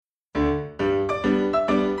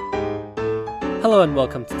Hello and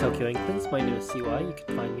welcome to Tokyo Inklings. My name is CY. You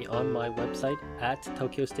can find me on my website at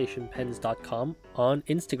tokyostationpens.com, on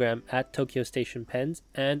Instagram at tokyostationpens,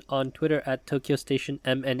 and on Twitter at tokyostationmnh.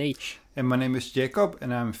 And my name is Jacob,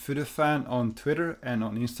 and I'm Fudefan on Twitter and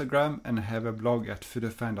on Instagram, and I have a blog at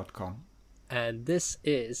fudefan.com. And this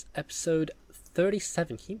is episode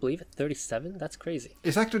 37. Can you believe it? 37? That's crazy.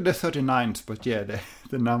 It's actually the 39th, but yeah,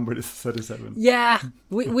 the number is 37. Yeah,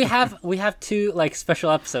 we have two like special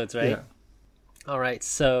episodes, right? Yeah. All right,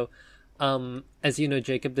 so as you know,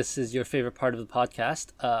 Jacob, this is your favorite part of the podcast.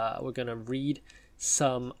 We're going to read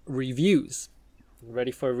some reviews. Ready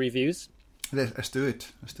for reviews? Let's do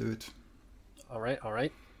it. All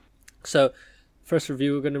right. So first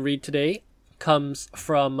review we're going to read today comes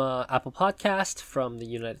from Apple Podcast from the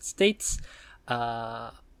United States.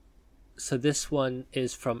 So this one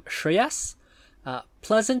is from Shreyas.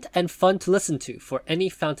 Pleasant and fun to listen to for any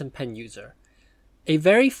fountain pen user. A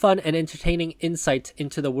very fun and entertaining insight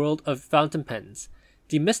into the world of fountain pens,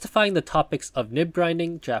 demystifying the topics of nib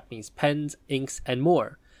grinding, Japanese pens, inks, and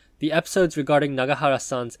more. The episodes regarding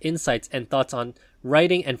Nagahara-san's insights and thoughts on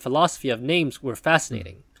writing and philosophy of names were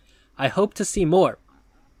fascinating. I hope to see more.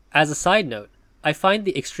 As a side note, I find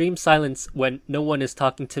the extreme silence when no one is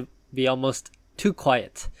talking to be almost too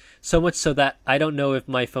quiet, so much so that I don't know if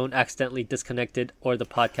my phone accidentally disconnected or the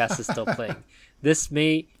podcast is still playing. This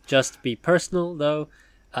may just be personal, though,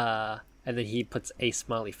 and then he puts a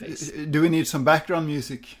smiley face. Do we need some background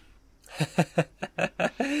music?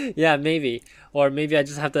 Yeah, maybe. Or maybe I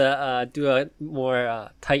just have to do a more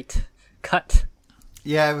tight cut.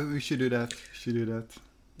 Yeah, we should do that.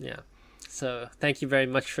 Yeah. So thank you very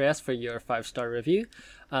much, Shreyas, for your 5-star review.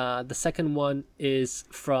 The second one is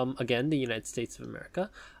from, again, the United States of America.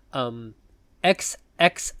 XX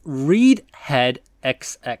Readhead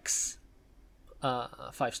XX.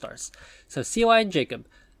 5 stars. So CY and Jacob,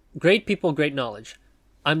 great people, great knowledge.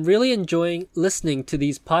 I'm really enjoying listening to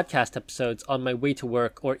these podcast episodes on my way to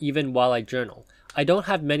work or even while I journal. I don't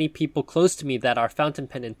have many people close to me that are fountain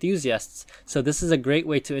pen enthusiasts, so this is a great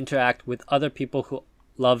way to interact with other people who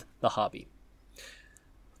love the hobby.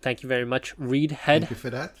 Thank you very much, Readhead. Thank you for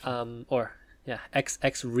that.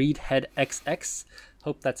 XX Readhead XX.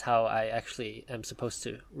 Hope that's how I actually am supposed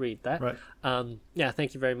to read that. Right.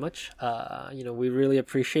 Thank you very much. We really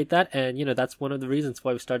appreciate that, and that's one of the reasons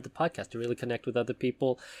why we started the podcast, to really connect with other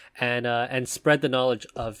people and spread the knowledge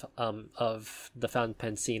of the fountain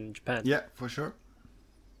pen scene in Japan. Yeah, for sure.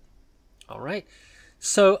 All right.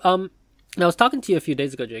 So I was talking to you a few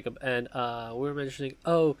days ago, Jacob, and we were mentioning,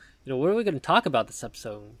 what are we going to talk about this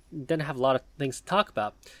episode? We didn't have a lot of things to talk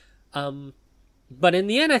about. But in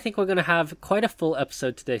the end, I think we're going to have quite a full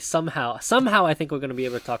episode today. Somehow, I think we're going to be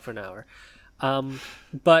able to talk for an hour.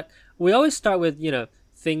 But we always start with,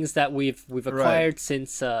 things that we've acquired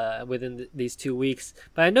since within these 2 weeks.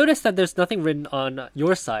 But I noticed that there's nothing written on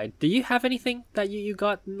your side. Do you have anything that you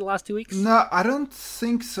got in the last 2 weeks? No, I don't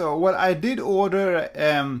think so. Well, I did order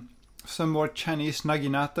some more Chinese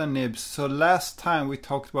Naginata nibs. So last time we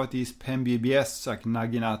talked about these Pen BBS, like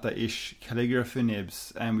Naginata-ish calligraphy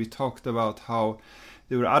nibs, and we talked about how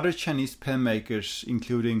there were other Chinese pen makers,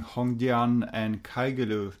 including Hongdian and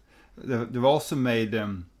Kaigelu. They've also made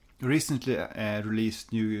recently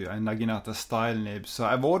released new Naginata style nibs. So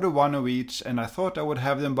I've ordered one of each, and I thought I would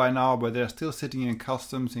have them by now, but they're still sitting in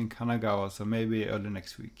customs in Kanagawa, so maybe early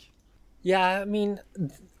next week. Yeah, I mean,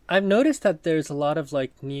 I've noticed that there's a lot of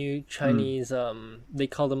like new Chinese, they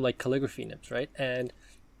call them like calligraphy nibs, right? And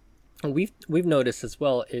we've noticed as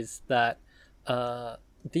well is that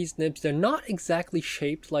these nibs, they're not exactly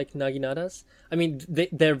shaped like Naginatas. I mean,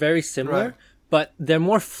 they're very similar, right, but they're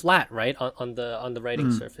more flat, right, on the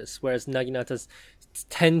writing surface, whereas Naginatas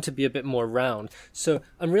tend to be a bit more round. So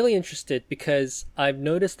I'm really interested because I've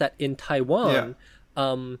noticed that in Taiwan,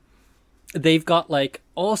 they've got like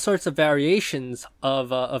all sorts of variations of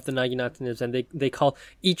the Naginata nibs, and they call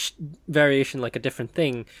each variation like a different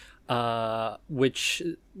thing, which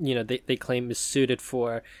they claim is suited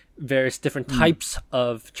for various different types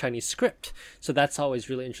of Chinese script. So that's always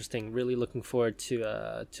really interesting. Really looking forward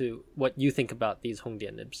to what you think about these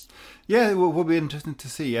Hongdian nibs. Yeah, it will be interesting to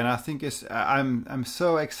see, and I think I'm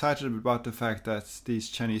so excited about the fact that these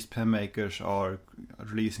Chinese pen makers are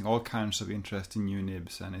releasing all kinds of interesting new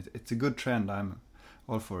nibs, and it's a good trend. I'm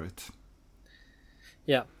all for it.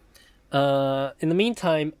 Yeah. In the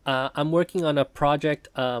meantime, I'm working on a project.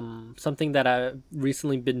 Something that I've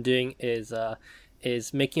recently been doing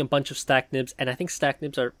is making a bunch of stack nibs, and I think stack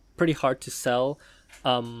nibs are pretty hard to sell.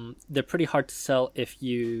 They're pretty hard to sell if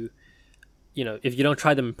you don't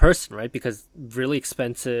try them in person, right? Because really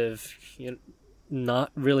expensive,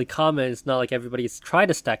 not really common. It's not like everybody's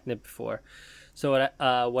tried a stack nib before. So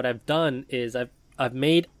what I've done is I've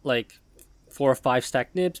made like 4 or 5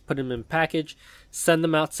 stacked nibs, put them in a package, send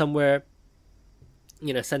them out somewhere.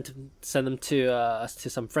 You know, send them to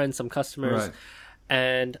some friends, some customers, Right.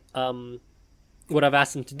 and what I've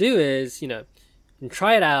asked them to do is, you know,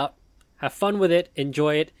 try it out, have fun with it,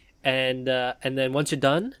 enjoy it, and then once you're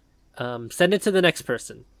done, send it to the next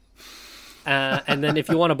person. And then if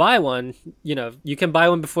you want to buy one, you know, you can buy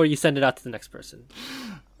one before you send it out to the next person.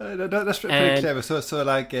 That's pretty clever. So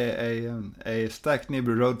like a stacked nib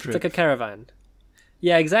road trip. It's like a caravan.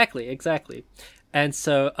 Yeah, exactly. And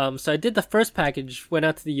so I did the first package, went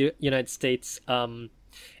out to the United States.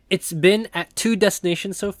 It's been at 2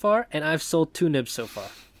 destinations so far, and I've sold 2 nibs so far.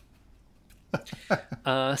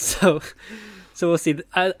 So we'll see.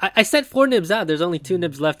 I sent 4 nibs out. There's only 2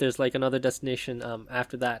 nibs left. There's like another destination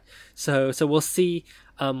after that. So we'll see.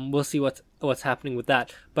 We'll see what's happening with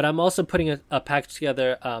that. But I'm also putting a package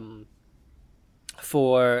together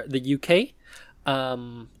for the UK.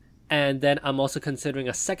 And then I'm also considering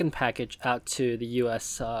a second package out to the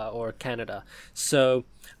US or Canada. So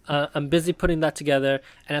I'm busy putting that together.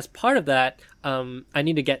 And as part of that, I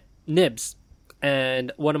need to get nibs.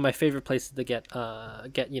 And one of my favorite places to get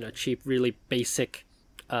cheap, really basic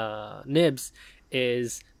nibs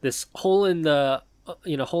is this hole in the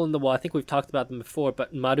wall. I think we've talked about them before,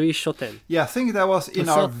 but Marui Shoten. Yeah, I think that was in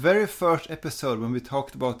our very first episode when we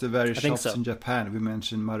talked about the various shops in Japan. We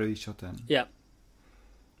mentioned Marui Shoten. Yeah.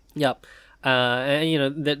 Yep. And you know,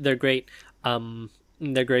 they're great.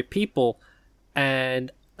 They're great people.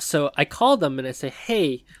 And so I call them and I say,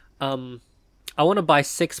 hey, I want to buy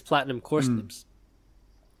 6 platinum course nibs.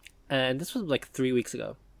 And this was like 3 weeks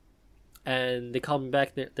ago. And they called me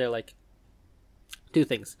back. They're like, 2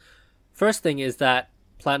 things. First thing is that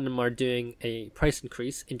Platinum are doing a price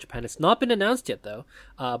increase in Japan. It's not been announced yet though,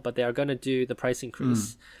 but they are going to do the price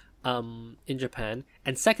increase in Japan.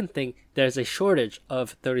 And second thing, there's a shortage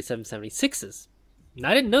of 3776s. And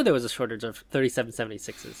I didn't know there was a shortage of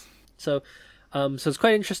 3776s. So it's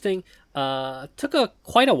quite interesting. Took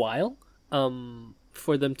quite a while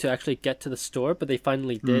for them to actually get to the store, but they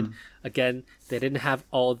finally did. Again, they didn't have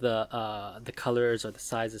all the colors or the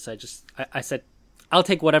sizes. So I said, I'll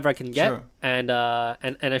take whatever I can get, sure. and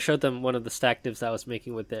I showed them one of the stack nibs I was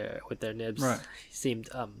making with their nibs. Right.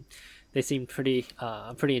 They seemed pretty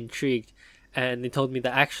intrigued, and they told me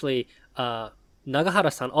that actually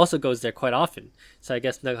Nagahara-san also goes there quite often. So I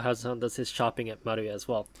guess Nagahara-san does his shopping at Marui as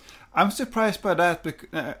well. I'm surprised by that.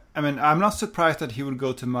 I'm not surprised that he would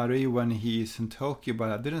go to Marui when he's in Tokyo,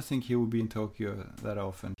 but I didn't think he would be in Tokyo that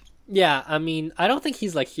often. Yeah, I mean, I don't think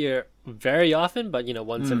he's like here very often, but you know,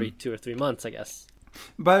 once every 2 or 3 months, I guess.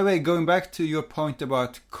 By the way, going back to your point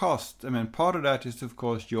about cost, I mean, part of that is, of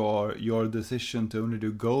course, your decision to only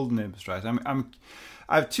do gold nibs, right? I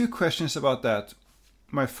have 2 questions about that.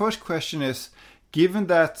 My first question is, given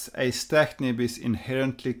that a stacked nib is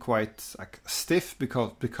inherently quite like stiff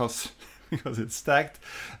because it's stacked,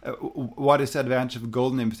 what is the advantage of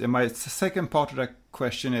gold nibs? And my second part of that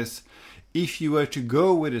question is, if you were to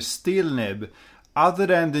go with a steel nib, other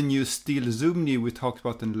than the new steel zoom nib we talked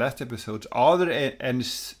about in the last episodes, are there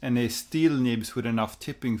any steel nibs with enough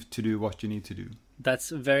tipping to do what you need to do?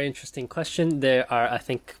 That's a very interesting question. There are, I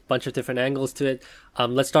think, a bunch of different angles to it.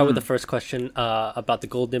 Let's start with the first question about the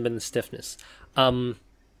gold nib and the stiffness.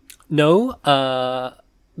 No,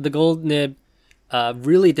 the gold nib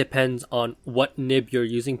really depends on what nib you're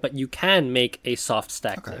using, but you can make a soft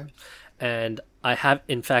stack nib. And I have,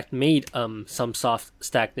 in fact, made some soft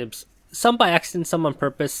stack nibs. Some by accident, some on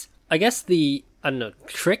purpose. I guess the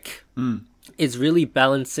trick is really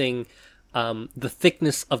balancing the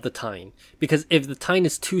thickness of the tine. Because if the tine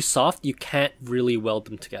is too soft, you can't really weld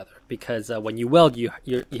them together. Because when you weld, you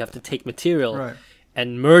have to take material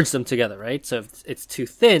and merge them together, right? So if it's too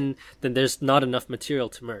thin, then there's not enough material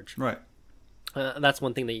to merge. Right. That's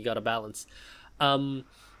one thing that you got to balance.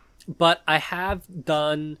 But I have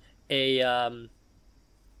done a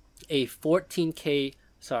 14K.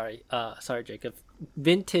 Sorry, Jacob.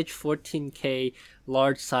 Vintage 14K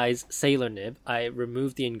large size sailor nib. I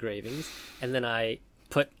removed the engravings and then I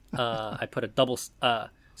put a double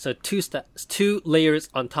so 2 layers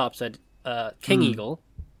on top. So King Eagle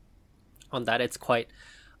on that. It's quite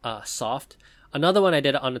soft. Another one I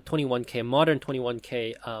did on a 21K modern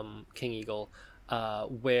 21K King Eagle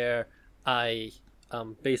where I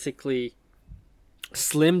basically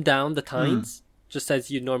slimmed down the tines. Just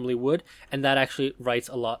as you normally would, and that actually writes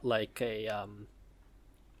a lot like a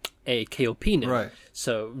KOP nib. Right.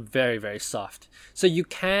 So very, very soft. So you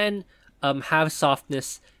can have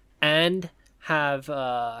softness and have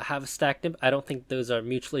a stack nib. I don't think those are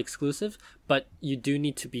mutually exclusive, but you do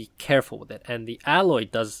need to be careful with it. And the alloy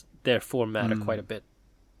does therefore matter quite a bit.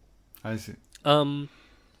 I see. The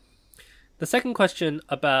second question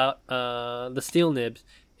about the steel nibs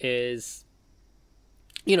is,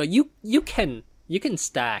 you can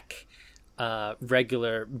stack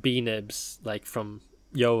regular B nibs like from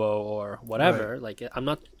Yowo or whatever. Right. Like, I'm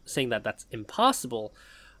not saying that that's impossible,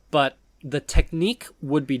 but the technique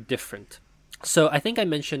would be different. So I think I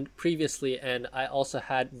mentioned previously, and I also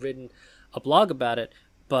had written a blog about it.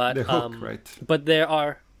 But The hook, right? But there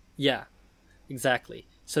are, yeah, exactly.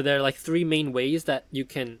 So there are like three main ways that you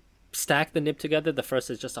can stack the nib together. The first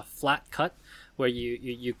is just a flat cut, where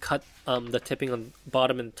you cut the tipping on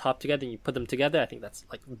bottom and top together, and you put them together. I think that's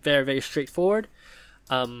like very, very straightforward.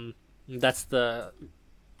 That's the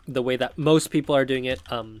way that most people are doing it,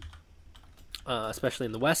 especially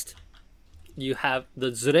in the West. You have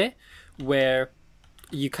the zure, where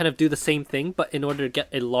you kind of do the same thing, but in order to get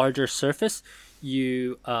a larger surface,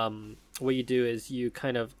 you what you do is you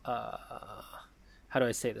kind of how do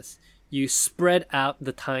I say this? You spread out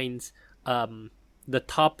the tines, the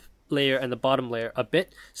top layer and the bottom layer a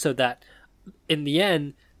bit, so that in the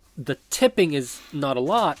end, the tipping is not a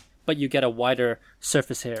lot, but you get a wider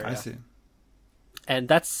surface area. I see. And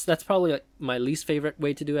that's probably like my least favorite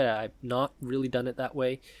way to do it. I've not really done it that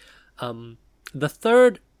way. The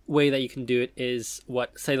third way that you can do it is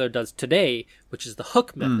what Sailor does today, which is the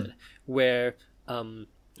hook method, where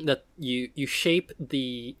that you shape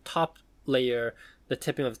the top layer, the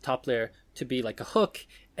tipping of the top layer, to be like a hook,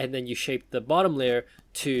 and then you shape the bottom layer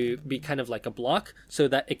to be kind of like a block, so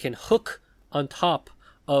that it can hook on top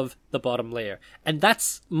of the bottom layer. And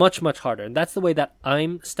that's much, much harder. And that's the way that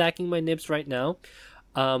I'm stacking my nibs right now.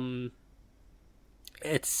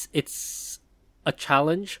 It's a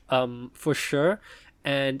challenge, for sure.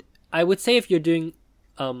 And I would say if you're doing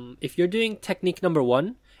technique number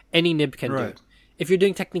 1, any nib can do Right. it. If you're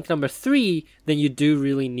doing technique number 3, then you do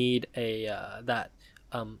really need that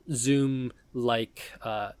zoom like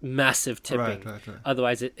massive tipping. Right.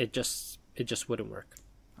 Otherwise, it just wouldn't work.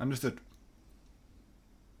 Understood.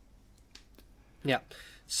 Yeah,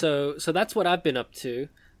 so that's what I've been up to,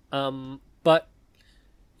 but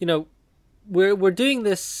we're doing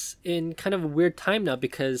this in kind of a weird time now,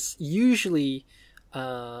 because usually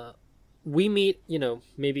we meet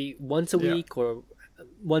maybe once a week or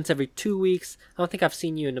once every 2 weeks. I don't think I've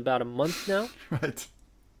seen you in about a month now. Right.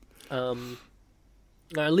 Or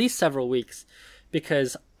at least several weeks,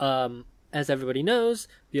 because as everybody knows,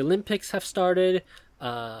 the Olympics have started.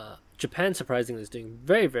 Japan, surprisingly, is doing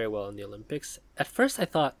very, very well in the Olympics. At first, I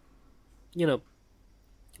thought,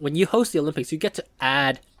 when you host the Olympics, you get to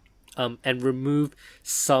add and remove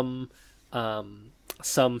some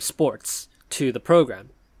sports to the program.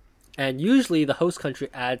 And usually the host country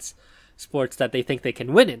adds sports that they think they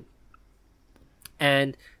can win in.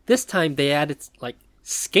 And this time they added like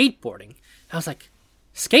skateboarding. I was like,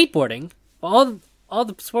 skateboarding? All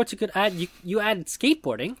the sports you could add, you added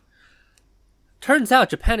skateboarding? Turns out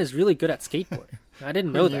Japan is really good at skateboarding. I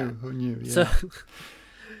didn't know that. Who knew? Yeah.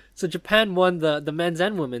 So Japan won the men's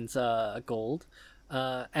and women's gold,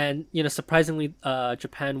 and surprisingly,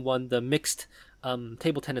 Japan won the mixed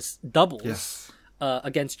table tennis doubles. Yes.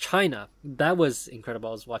 Against China. That was incredible.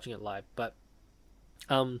 I was watching it live, but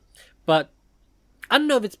I don't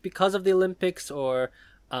know if it's because of the Olympics or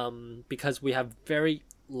because we have very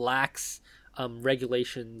lax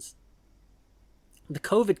regulations. The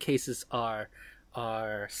COVID cases are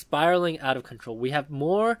spiraling out of control. We have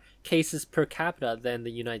more cases per capita than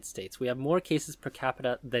the United States. We have more cases per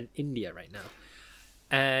capita than India right now.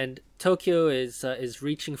 And Tokyo is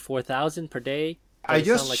reaching 4,000 per day. I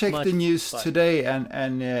just checked the news today,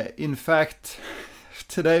 and in fact,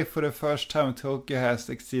 today for the first time, Tokyo has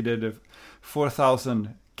exceeded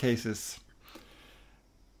 4,000 cases.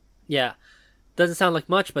 Yeah, doesn't sound like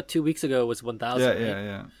much, but 2 weeks ago it was 1,000.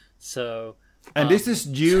 Yeah. So, and this is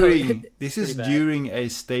during a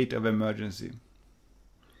state of emergency.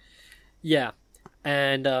 Yeah,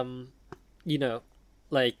 and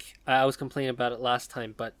like I was complaining about it last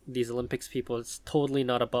time, but these Olympics people, it's totally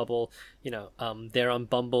not a bubble. They're on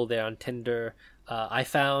Bumble, they're on Tinder. I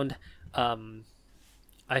found an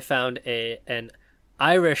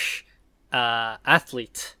Irish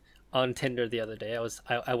athlete on Tinder the other day.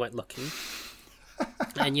 I went looking,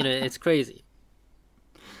 and it's crazy.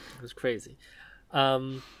 It was crazy.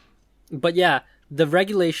 But yeah, the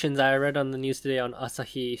regulations I read on the news today on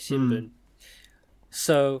Asahi Shimbun.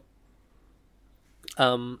 So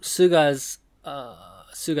Suga's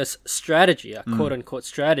strategy, a quote unquote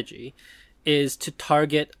strategy, is to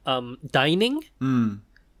target dining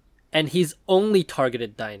and he's only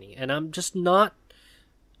targeted dining, and I'm just not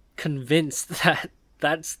convinced that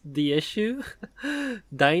that's the issue.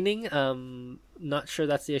 Dining, not sure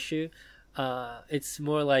that's the issue. It's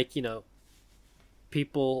more like,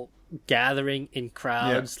 people gathering in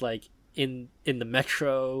crowds, like in the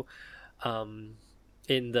metro,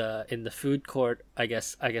 in the food court. I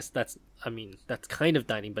guess that's kind of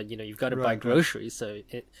dining, but you've got to buy groceries, so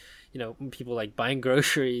people like buying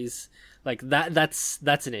groceries like that's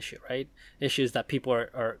an issue, right? Issues that people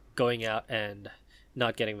are going out and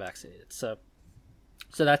not getting vaccinated. So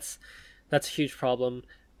that's a huge problem.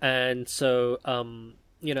 And so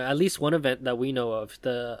at least one event that we know of,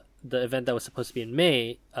 the event that was supposed to be in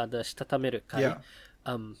May, the Shitatameru Kai,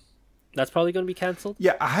 that's probably going to be canceled.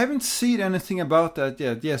 Yeah, I haven't seen anything about that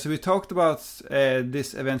yet. Yeah, so we talked about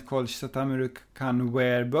this event called Shitatameru Kan,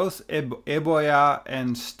 where both Eboya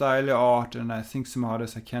and Style Art, and I think some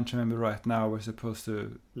others I can't remember right now, were supposed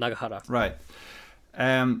to... Nagahara. Right.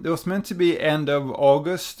 It was meant to be end of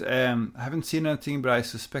August. I haven't seen anything, but I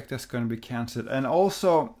suspect that's going to be cancelled. And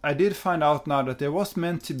also, I did find out now that there was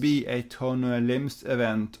meant to be a Tono Lims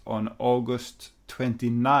event on August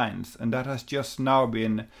 29th, and that has just now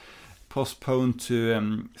been postponed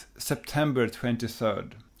to September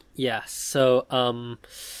 23rd. Yeah, so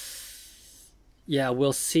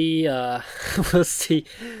we'll see we'll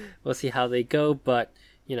see how they go, but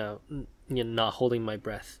not holding my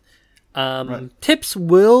breath. Tips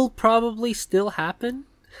will probably still happen.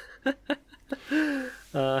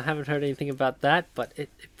 Haven't heard anything about that, but it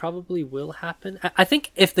probably will happen. I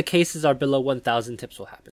think if the cases are below 1,000, tips will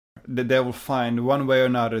happen. They will find one way or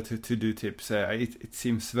another to do tips. It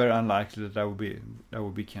seems very unlikely that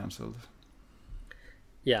will be cancelled.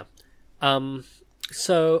 Yeah.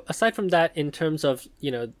 So aside from that, in terms of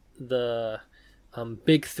the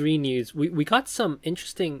big three news, we got some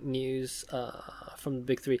interesting news from the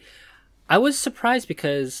big three. I was surprised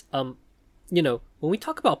because when we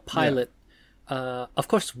talk about Pilot, of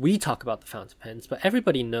course we talk about the fountain pens, but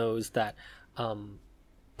everybody knows that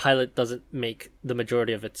Pilot doesn't make the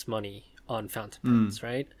majority of its money on fountain pens,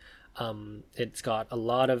 right? It's got a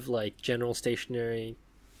lot of like general stationery,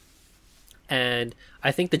 and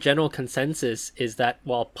I think the general consensus is that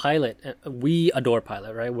while Pilot, we adore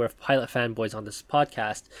Pilot, right? We're Pilot fanboys on this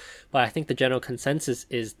podcast, but I think the general consensus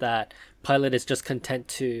is that Pilot is just content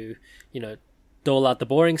to, dole out the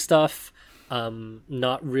boring stuff,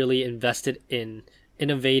 not really invested in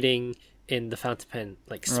innovating in the fountain pen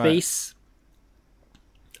like space.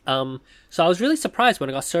 Right. So I was really surprised when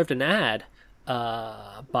I got served an ad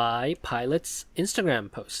by Pilot's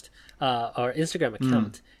Instagram post or Instagram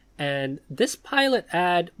account. And this Pilot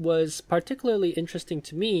ad was particularly interesting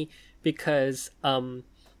to me because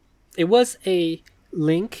it was a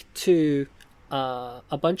link to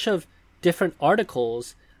a bunch of different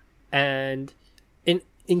articles, and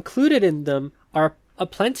included in them are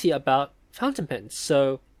plenty about fountain pens.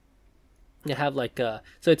 So you have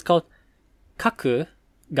so it's called Kaku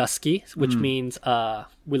Gasuki, which means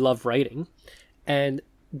we love writing. And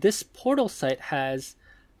this portal site has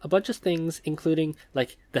a bunch of things, including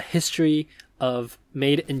like the history of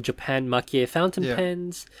made in Japan Makie fountain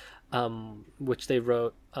pens, which they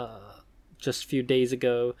wrote just a few days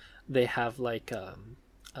ago. They have like a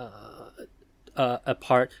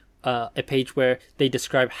page where they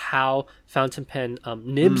describe how fountain pen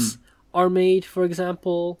nibs are made, for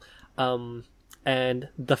example. And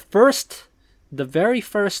the very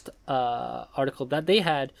first article that they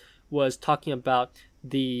had was talking about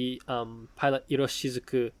the Pilot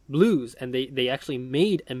Iroshizuku Blues, and they actually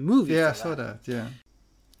made a movie. Yeah, I saw that. Yeah.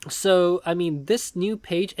 So this new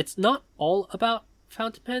page, it's not all about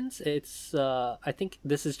fountain pens. It's I think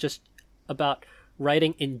this is just about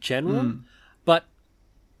writing in general. But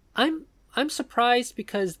I'm surprised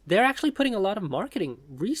because they're actually putting a lot of marketing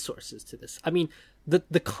resources to this.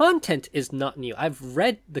 The content is not new. I've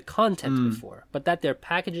read the content before, but that they're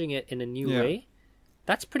packaging it in a new way,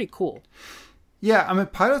 that's pretty cool. Yeah,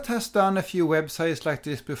 Pilot has done a few websites like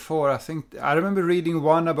this before. I remember reading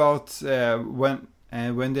one about when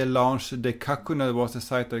they launched the Kakuno. Was a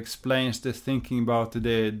site that explains the thinking about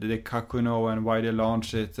the Kakuno and why they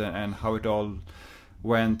launched it and how it all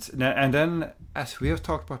went. And then, as we have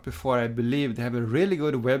talked about before, I believe they have a really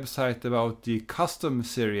good website about the custom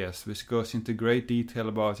series, which goes into great detail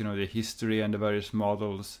about the history and the various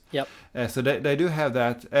models. Yep. So they do have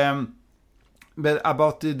that. But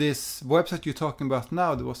about this website you're talking about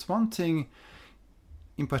now, there was one thing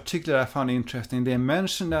in particular I found interesting. They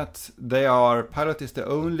mentioned that Pilot is the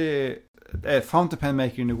only fountain pen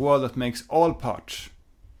maker in the world that makes all parts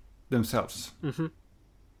themselves.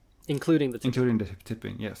 Including the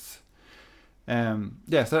tipping. Yes.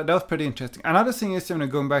 Yeah, so that was pretty interesting. Another thing is,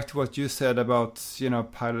 going back to what you said about,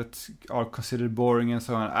 pilots are considered boring and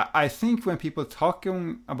so on. I think when people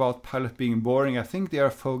talking about pilot being boring, I think they are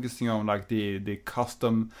focusing on like the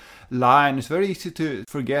custom line. It's very easy to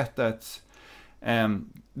forget that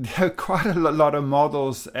there are quite a lot of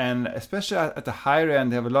models, and especially at the higher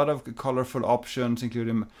end, they have a lot of colorful options,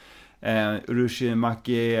 including Urushi and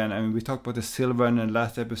Mach-E, and we talked about the Silver in the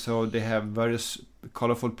last episode. They have various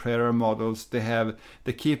colorful Predator models. They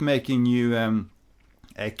keep making new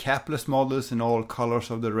capless models in all colors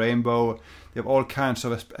of the rainbow. They have all kinds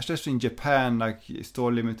of, especially in Japan, like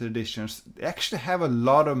store limited editions. They actually have a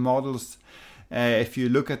lot of models if you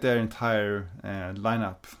look at their entire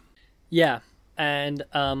lineup. Yeah, and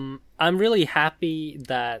I'm really happy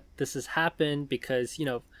that this has happened because,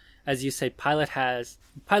 as you say, Pilot has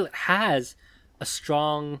a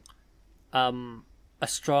strong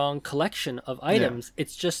collection of items. Yeah.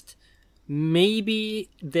 It's just maybe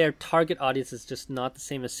their target audience is just not the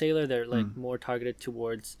same as Sailor. They're like more targeted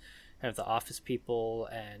towards kind of the office people,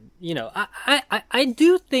 and I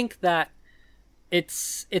do think that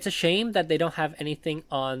it's a shame that they don't have anything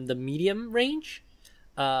on the medium range,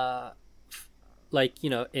 like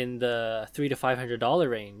in the $300 to $500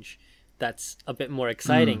 range. That's a bit more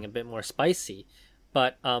exciting, a bit more spicy.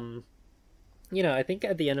 But, I think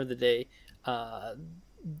at the end of the day,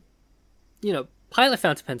 Pilot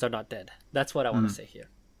fountain pens are not dead. That's what I want to say here.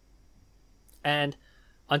 And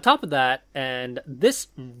on top of that, and this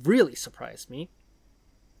really surprised me,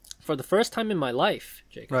 for the first time in my life,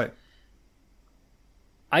 Jacob, right,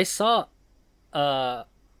 I saw a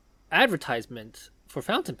advertisement for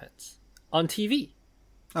fountain pens on TV.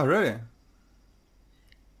 Oh, really?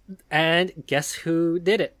 And guess who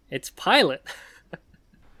did it? It's Pilot.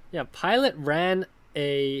 Yeah, Pilot ran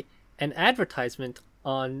an advertisement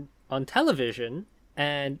on television,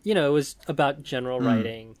 and it was about general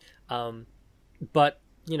writing, but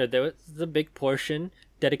there was a big portion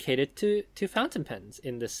dedicated to fountain pens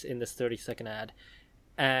in this 30-second ad,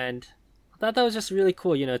 and I thought that was just really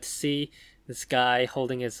cool. To see this guy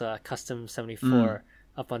holding his custom 74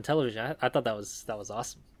 up on television. I thought that was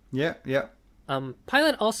awesome. Yeah.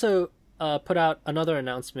 Pilot also put out another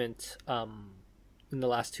announcement in the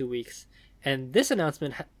last 2 weeks, and this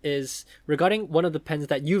announcement is regarding one of the pens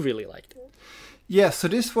that you really liked. Yeah, so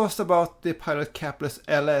this was about the Pilot Capless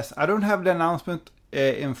LS. I don't have the announcement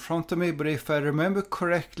in front of me, but if I remember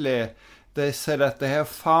correctly, they said that they have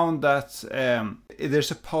found that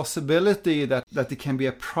there's a possibility that it can be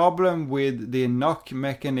a problem with the knock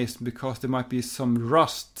mechanism because there might be some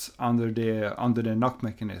rust under the knock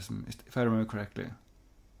mechanism, if I remember correctly.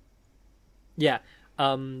 Yeah,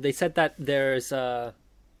 they said that there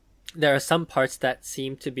are some parts that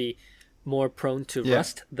seem to be more prone to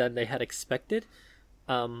rust than they had expected,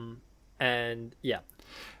 and yeah.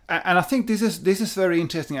 And I think this is very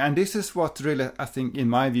interesting, and this is what really, I think, in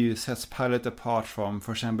my view, sets Pilot apart from,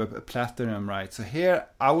 for example, Platinum, right? So here,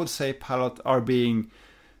 I would say Pilot are being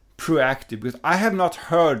proactive, because I have not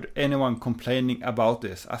heard anyone complaining about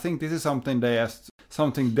this. I think this is something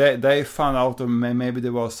they found out, or maybe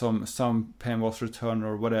there was some pen was returned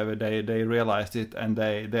or whatever. They realized it, and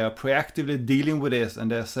they are proactively dealing with this,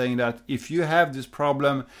 and they're saying that if you have this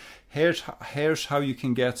problem, here's how you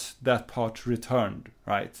can get that part returned,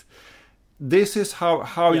 right? This is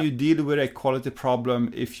how you deal with a quality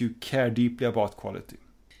problem if you care deeply about quality.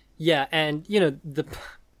 Yeah, and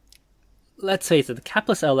let's say that the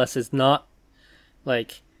Capless LS is not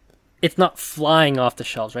it's not flying off the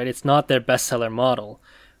shelves, right? It's not their bestseller model,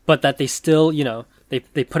 but that they still,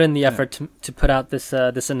 they put in the effort to put out this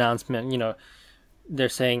announcement. They're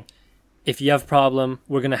saying, if you have a problem,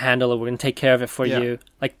 we're going to handle it. We're going to take care of it for you.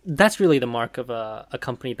 Like, that's really the mark of a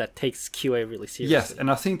company that takes QA really seriously. Yes,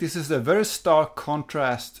 and I think this is a very stark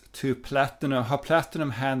contrast to Platinum, how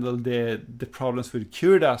Platinum handled the problems with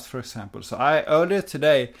Curidas, for example. So earlier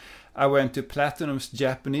today, I went to Platinum's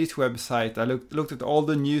Japanese website. I looked at all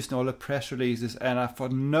the news and all the press releases, and I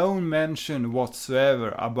found no mention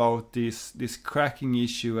whatsoever about this cracking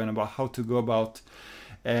issue and about how to go about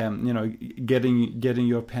getting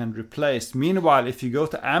your pen replaced. Meanwhile, if you go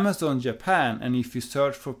to Amazon Japan and if you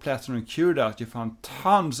search for Platinum Curidas, you found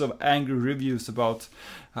tons of angry reviews about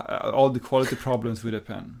all the quality problems with the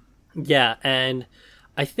pen. Yeah, and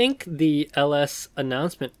I think the LS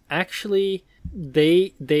announcement actually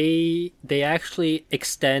they actually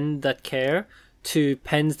extend that care to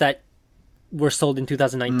pens that were sold in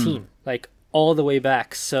 2019, like all the way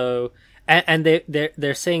back. So and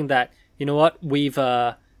they're saying that, you know what, we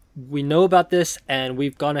know about this, and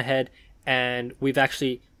we've gone ahead and we've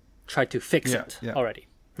actually tried to fix it already.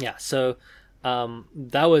 Yeah, so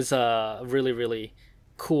That was really, really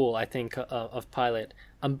cool, I think, of Pilot.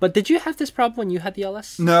 But did you have this problem when you had the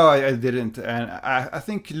LS? No, I didn't. And I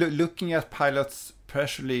think looking at Pilot's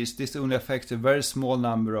press release, this only affects a very small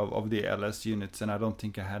number of the LS units, and I don't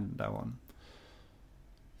think I had that one.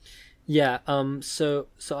 Yeah. So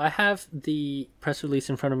I have the press release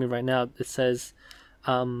in front of me right now. It says,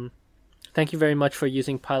 "Thank you very much for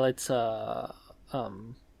using Pilot's Pilot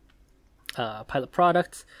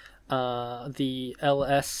products. The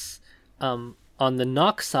LS on the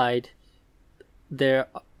knock side, there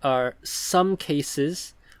are some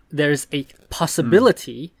cases. There's a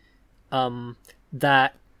possibility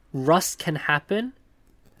that rust can happen,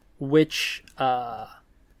 which and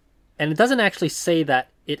it doesn't actually say that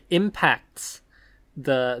it impacts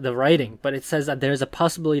the writing, but it says that there's a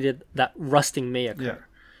possibility that rusting may occur." Yeah.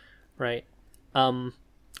 Right? And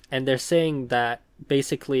they're saying that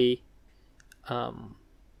basically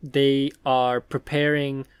they are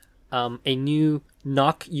preparing a new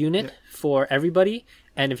knock unit for everybody,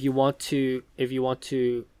 and if you want to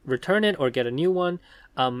return it or get a new one,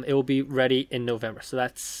 it will be ready in November. So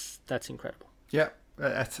that's incredible. Yeah,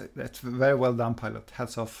 that's very well done, Pilot.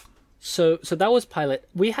 Hats off. So that was Pilot.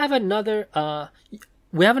 We have another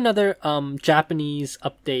Japanese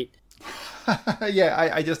update.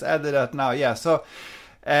 Yeah, I just added that now. Yeah, so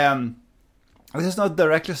this is not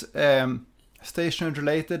directly station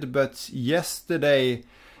related, but yesterday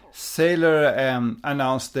Sailor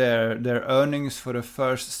announced their earnings for the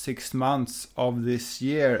first 6 months of this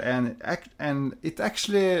year, and it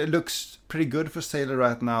actually looks pretty good for Sailor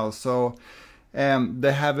right now. So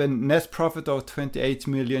they have a net profit of 28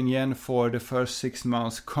 million yen for the first 6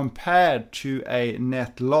 months, compared to a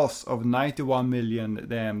net loss of 91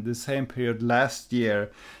 million the same period last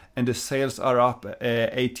year, and the sales are up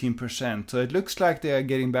 18%. So it looks like they are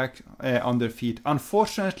getting back on their feet.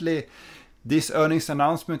 Unfortunately, this earnings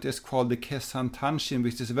announcement is called the Kessan Tanshin,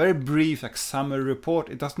 which is a very brief, like, summary report.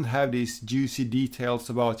 It doesn't have these juicy details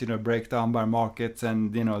about, breakdown by markets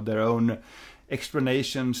and, their own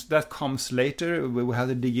explanations. That comes later. We will have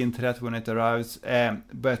to dig into that when it arrives.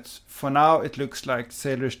 But for now, it looks like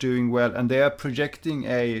Sailor is doing well, and they are projecting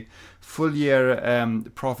a full year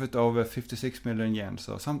profit of 56 million yen.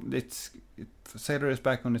 So Sailor is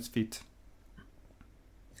back on its feet.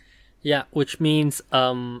 Yeah, which means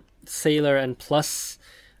Sailor and Plus,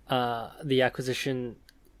 the acquisition,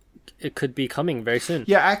 it could be coming very soon.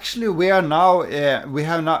 Yeah, actually, we are now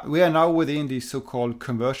within the so-called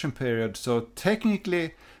conversion period. So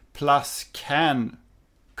technically, Plus can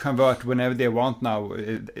convert whenever they want now.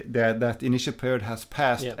 That initial period has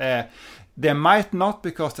passed. Yeah. They might not,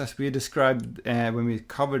 because as we described when we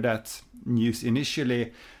covered that news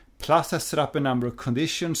initially, Plus has set up a number of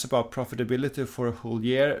conditions about profitability for a whole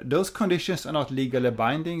year. Those conditions are not legally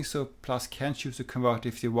binding, so Plus can choose to convert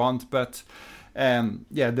if they want. But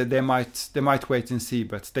they might wait and see,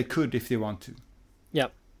 but they could if they want to.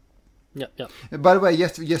 Yep. By the way,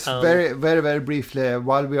 yes, very, very, very briefly,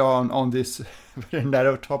 while we are on this very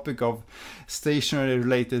narrow topic of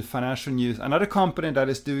stationery-related financial news, another company that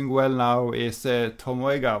is doing well now is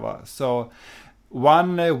Tomoegawa. So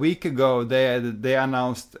 1 week ago, they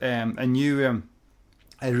announced a new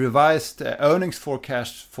a revised earnings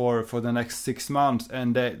forecast for the next 6 months,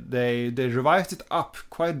 and they revised it up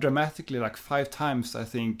quite dramatically, like 5 times, I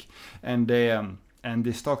think, and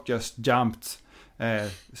the stock just jumped,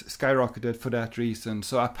 skyrocketed for that reason.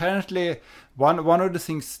 So apparently, one of the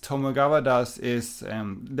things Tomoegawa does is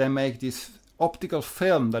they make this optical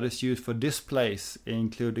film that is used for displays,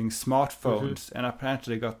 including smartphones, and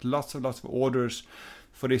apparently they got lots of orders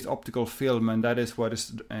for this optical film, and that is what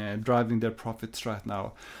is driving their profits right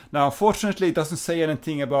now. Now, unfortunately, it doesn't say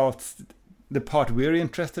anything about the part we're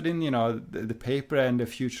interested in, the paper and the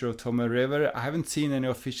future of Tomoe River. I haven't seen any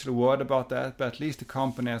official word about that, but at least the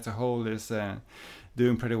company as a whole is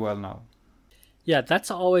doing pretty well now. Yeah,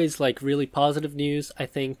 that's always like really positive news, I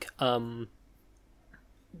think.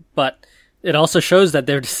 But it also shows that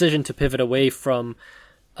their decision to pivot away from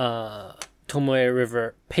Tomoe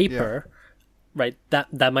River paper, right?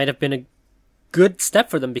 That might have been a good step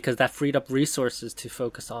for them, because that freed up resources to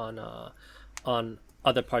focus on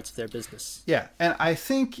other parts of their business. Yeah, and I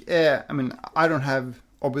think I don't have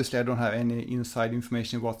any inside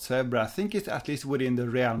information whatsoever, but I think it's at least within the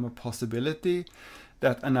realm of possibility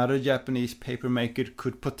that another Japanese paper maker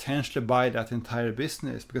could potentially buy that entire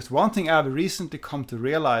business. Because one thing I've recently come to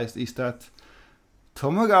realize is that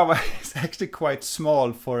Tomoegawa is actually quite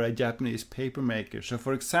small for a Japanese paper maker. So,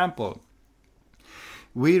 for example,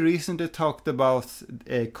 we recently talked about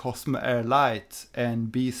Cosmo Air Light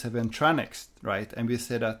and B7 Tronics, right? And we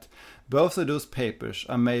said that Both of those papers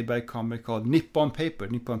are made by a company called Nippon Paper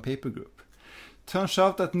Group. Turns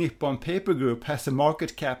out that Nippon Paper Group has a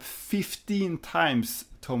market cap 15 times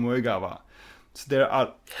Tomoegawa.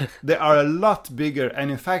 So they are a lot bigger,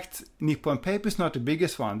 and in fact, Nippon Paper is not the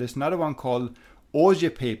biggest one. There's another one called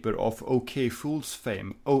Oje Paper of OK Fools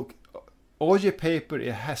fame. Oje Paper,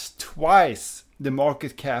 it has twice the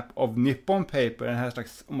market cap of Nippon Paper and has like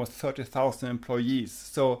almost 30,000 employees.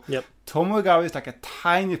 So Tomoegawa is like a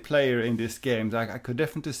tiny player in this game. Like I could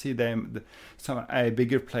definitely see a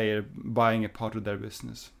bigger player buying a part of their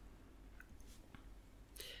business.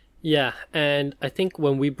 Yeah, and I think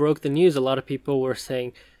when we broke the news, a lot of people were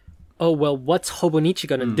saying, oh, well, what's Hobonichi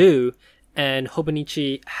going to do? And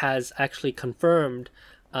Hobonichi has actually confirmed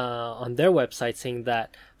on their website saying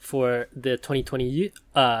that for the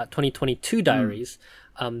 2022 diaries,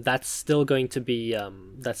 that's still going to be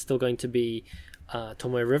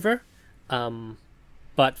Tomoe River.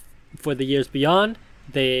 But for the years beyond,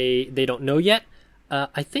 they don't know yet.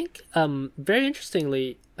 I think very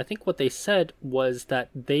interestingly, I think what they said was that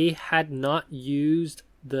they had not used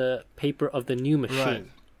the paper of the new machine. Right.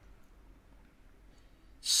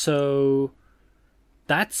 So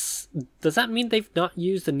does that mean they've not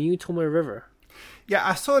used the new Tomoe River? Yeah,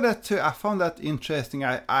 I saw that too. I found that interesting.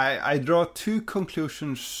 I draw two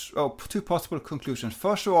possible conclusions.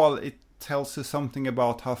 First of all, it tells you something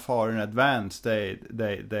about how far in advance they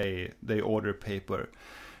order paper.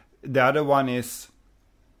 The other one is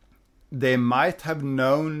they might have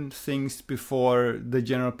known things before the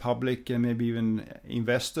general public and maybe even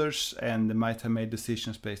investors, and they might have made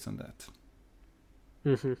decisions based on that.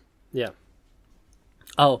 Mm-hmm. Yeah.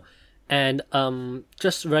 Oh, and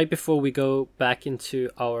just right before we go back into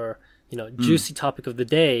our juicy topic of the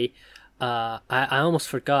day, I almost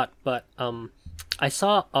forgot, but I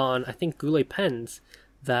saw on I think Goulet Pens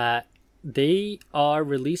that they are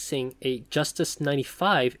releasing a Justice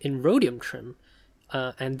 95 in rhodium trim,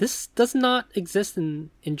 and this does not exist in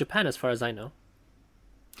Japan as far as I know.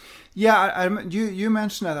 Yeah, you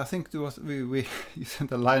mentioned that. I think it was you sent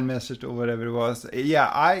a line message or whatever it was. Yeah,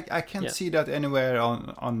 I can't see that anywhere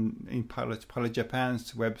in Pilot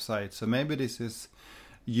Japan's website. So maybe this is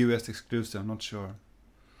US exclusive. I'm not sure.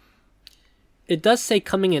 It does say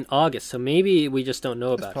coming in August, so maybe we just don't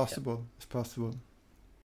know about it. It's possible.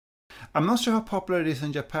 I'm not sure how popular it is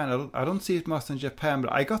in Japan. I don't see it much in Japan,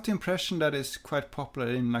 but I got the impression that it's quite popular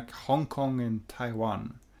in like Hong Kong and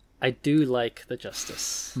Taiwan. I do like the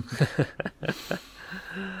Justice.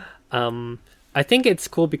 I think it's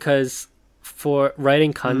cool because for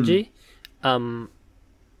writing kanji,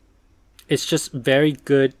 it's just very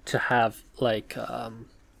good to have like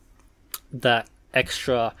that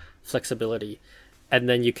extra flexibility, and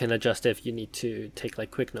then you can adjust if you need to take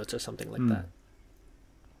like quick notes or something like that.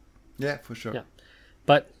 Yeah, for sure. Yeah,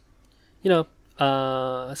 but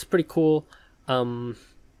it's pretty cool.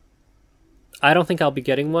 I don't think I'll be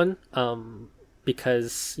getting one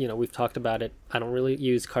because we've talked about it. I don't really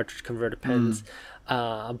use cartridge converter pens,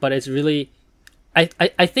 but it's really. I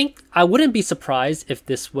think I wouldn't be surprised if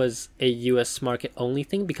this was a U.S. market only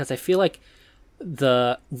thing, because I feel like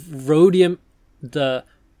the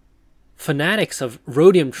fanatics of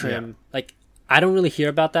rhodium trim, like I don't really hear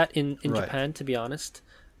about that in Japan, to be honest.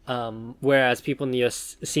 Whereas people in the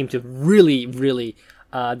U.S. seem to really, really.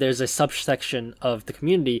 There's a subsection of the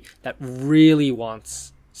community that really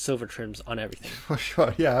wants silver trims on everything. For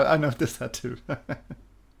sure, yeah, I noticed that too.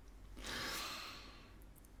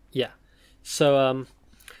 Yeah, so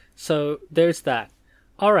there's that.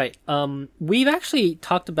 All right, we've actually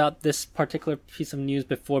talked about this particular piece of news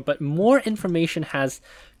before, but more information has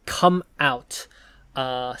come out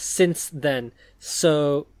since then.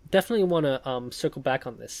 So definitely want to circle back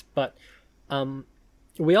on this, but.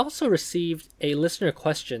 We also received a listener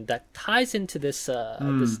question that ties into this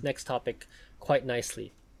this next topic quite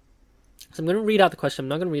nicely. So I'm going to read out the question. I'm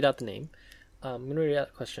not going to read out the name. I'm going to read out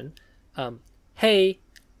the question. Hey,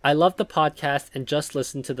 I love the podcast and just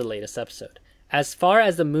listened to the latest episode. As far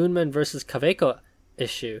as the Moonman versus Kaweco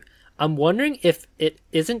issue, I'm wondering if it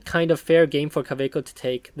isn't kind of fair game for Kaweco to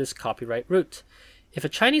take this copyright route. If a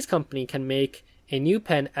Chinese company can make a new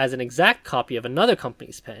pen as an exact copy of another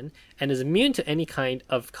company's pen and is immune to any kind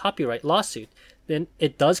of copyright lawsuit, then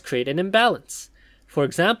it does create an imbalance. For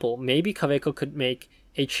example, maybe Kaweco could make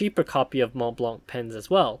a cheaper copy of Montblanc pens as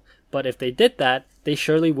well, but if they did that, they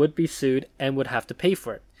surely would be sued and would have to pay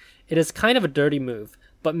for it. It is kind of a dirty move,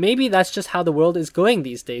 but maybe that's just how the world is going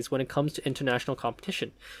these days when it comes to international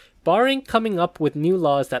competition. Barring coming up with new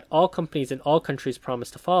laws that all companies in all countries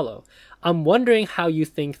promise to follow, I'm wondering how you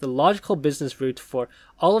think the logical business route for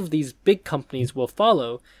all of these big companies will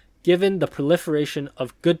follow, given the proliferation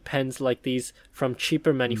of good pens like these from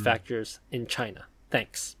cheaper manufacturers in China?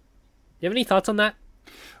 Thanks. You have any thoughts on that?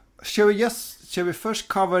 Shall we first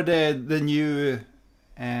cover the new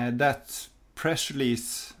that press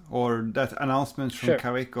release or that announcement from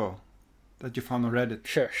Kaweco that you found on Reddit?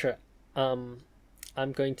 Sure.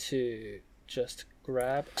 I'm going to just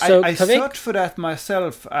grab. I searched for that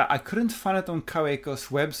myself. I couldn't find it on Kaweco's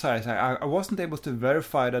website. I wasn't able to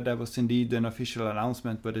verify that was indeed an official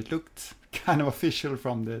announcement, but it looked kind of official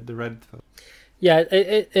from the Reddit. Yeah,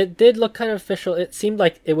 it did look kind of official. It seemed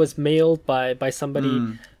like it was mailed by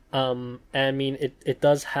somebody. And I mean, it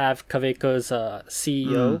does have Kaweco's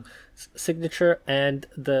CEO signature and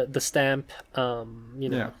the stamp,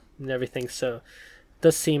 and everything. So it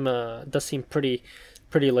does seem pretty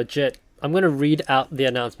legit. I'm gonna read out the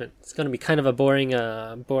announcement. It's gonna be kind of a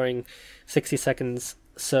boring 60 seconds.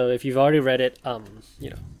 So if you've already read it,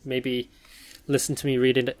 maybe listen to me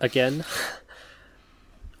read it again.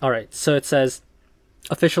 All right. So it says,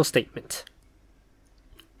 official statement.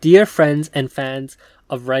 Dear friends and fans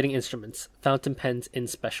of writing instruments, fountain pens in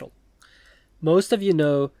special. Most of you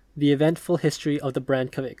know the eventful history of the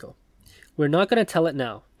brand Kaweco. We're not going to tell it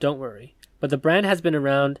now, don't worry, but the brand has been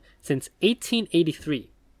around since 1883.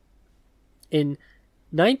 In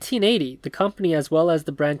 1980, the company as well as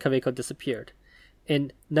the brand Kaweco disappeared.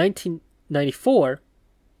 In 1994,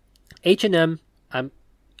 H&M, I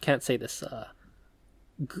can't say this,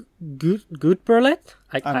 Gutberlet?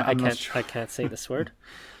 I can't say this word.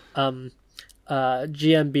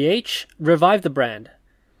 GmbH revived the brand.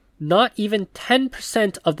 Not even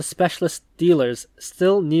 10% of the specialist dealers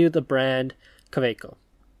still knew the brand Kaweco.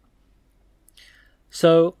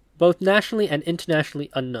 So, both nationally and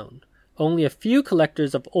internationally unknown. Only a few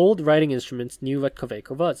collectors of old writing instruments knew what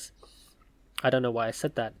Kaweco was. I don't know why I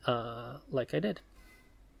said that like I did.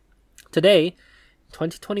 Today,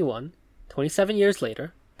 2021, 27 years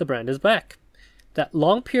later, the brand is back. That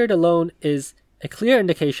long period alone is a clear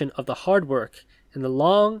indication of the hard work and the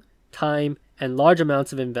long time and large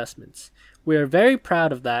amounts of investments. We are very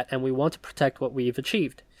proud of that and we want to protect what we've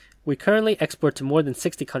achieved. We currently export to more than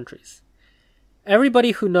 60 countries.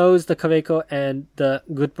 Everybody who knows the Kaweco and the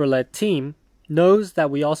Gutberlet team knows that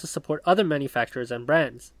we also support other manufacturers and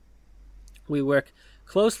brands. We work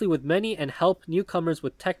closely with many and help newcomers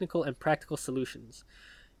with technical and practical solutions,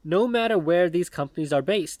 no matter where these companies are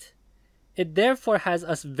based. It therefore has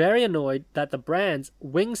us very annoyed that the brands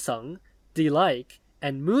Wingsung, D-Like,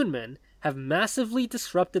 and Moonman have massively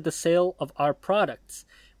disrupted the sale of our products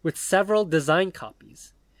with several design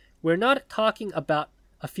copies. We're not talking about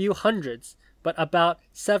a few hundreds, but about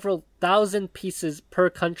several thousand pieces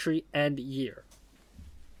per country and year.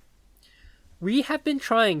 We have been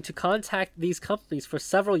trying to contact these companies for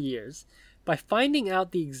several years by finding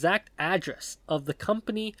out the exact address of the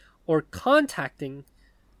company or contacting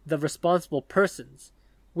the responsible persons.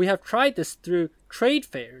 We have tried this through trade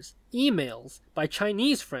fairs, emails, by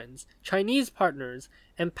Chinese friends, Chinese partners,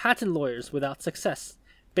 and patent lawyers without success.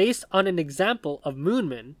 Based on an example with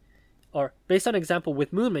Moonman,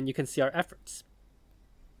 you can see our efforts.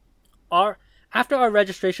 After our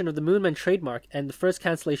registration of the Moonman trademark and the first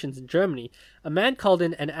cancellations in Germany, a man called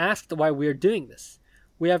in and asked why we are doing this.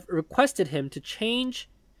 We have requested him to change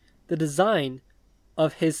the design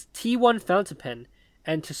of his T1 fountain pen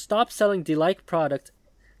and to stop selling D-Like products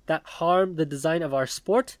that harm the design of our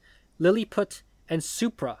Sport, Lilliput, and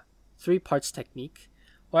Supra 3-parts technique,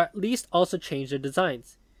 or at least also change their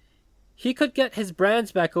designs. He could get his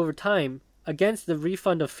brands back over time against the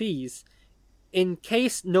refund of fees in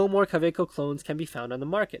case no more Kaweco clones can be found on the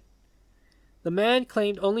market. The man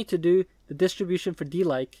claimed only to do the distribution for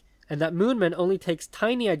D-Like and that Moonman only takes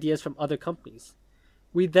tiny ideas from other companies.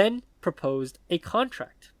 We then proposed a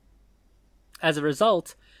contract. As a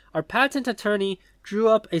result, our patent attorney drew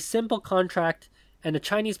up a simple contract and a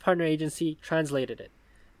Chinese partner agency translated it.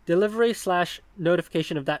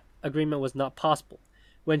 Delivery/notification of that agreement was not possible.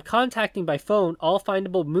 When contacting by phone all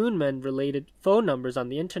findable Moonman-related phone numbers on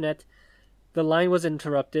the internet, the line was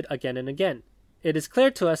interrupted again and again. It is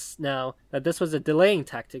clear to us now that this was a delaying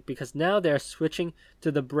tactic because now they are switching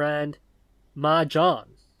to the brand Mahjong,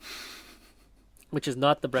 which is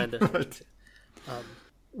not the brand they're going to.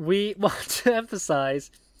 We want to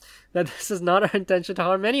emphasize that this is not our intention to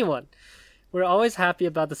harm anyone. We're always happy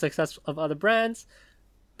about the success of other brands,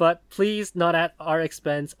 but please not at our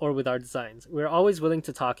expense or with our designs. We're always willing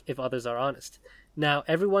to talk if others are honest. Now,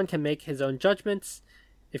 everyone can make his own judgments.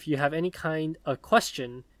 If you have any kind of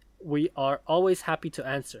question, we are always happy to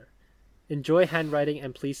answer. Enjoy handwriting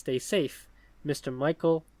and please stay safe. Mr.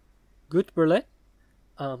 Michael Gutberlet,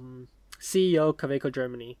 CEO, Kaweco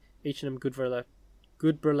Germany, H&M Gutberlet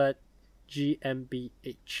Gudbrandsen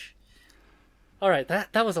GmbH. All right,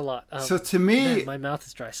 that was a lot. So to me, man, my mouth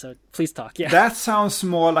is dry. So please talk. Yeah, that sounds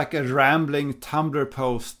more like a rambling Tumblr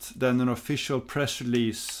post than an official press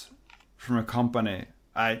release from a company.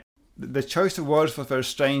 The choice of words was very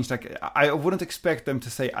strange. Like I wouldn't expect them to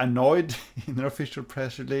say annoyed in an official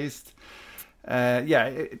press release.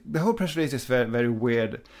 The whole press release is very, very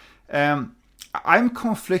weird. I'm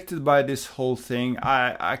conflicted by this whole thing.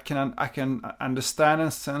 I can understand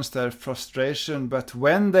and sense their frustration, but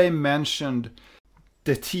when they mentioned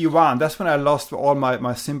the T1, that's when I lost all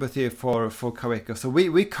my sympathy for Kaweco. So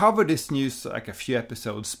we covered this news like a few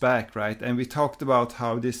episodes back, right? And we talked about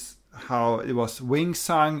how it was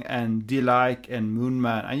Wingsung and D-Like and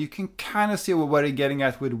Moonman, and you can kind of see what they're getting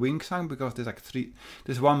at with Wingsung, because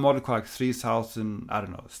there's one model called like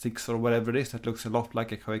 3006 or whatever it is that looks a lot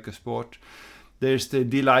like a Kaweco Sport. There's the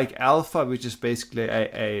D-Like Alpha, which is basically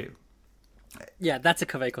that's a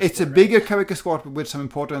Kaweco Sport. It's a bigger Kaweco Sport with some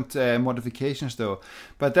important modifications, though.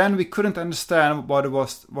 But then we couldn't understand what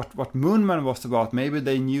Moonman was about. Maybe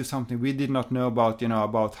they knew something we did not know about,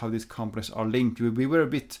 about how these companies are linked. We were a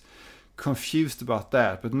bit confused about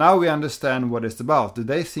that. But now we understand what it's about. Do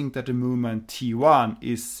they think that the Moonman T1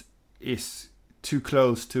 is too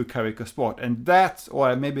close to Kaweco Sport? And that's,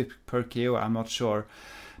 or maybe per KO, I'm not sure.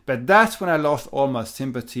 But that's when I lost all my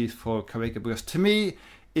sympathies for Kaweco, because to me,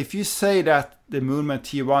 if you say that the Moonman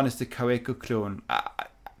T1 is the Kaweco clone,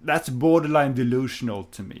 that's borderline delusional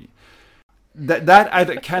to me. That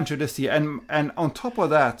I can't really see. And on top of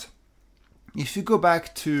that, if you go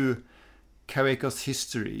back to Kaweco's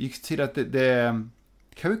history, you can see that the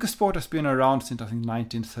Kaweco Sport has been around since I think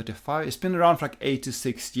 1935. It's been around for like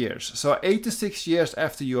 86 years. So 86 years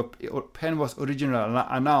after your pen was originally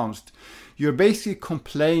announced, you're basically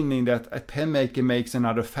complaining that a pen maker makes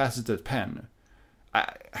another faceted pen.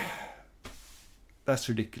 That's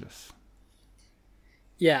ridiculous.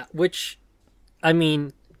 Yeah, which, I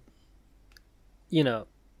mean, I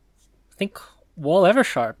think Wall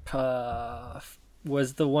Eversharp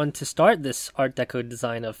was the one to start this Art Deco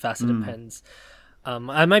design of faceted pens.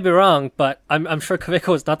 I might be wrong, but I'm sure Kaweco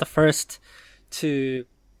was not the first to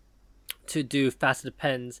do faceted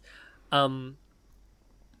pens.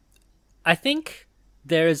 I think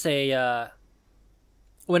there's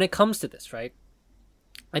when it comes to this, right?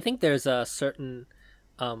 I think there's a certain,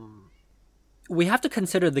 we have to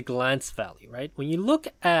consider the glance value, right? When you look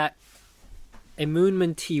at a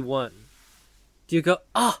Moonman T1, do you go,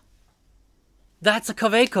 that's a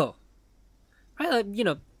Kaweco, right?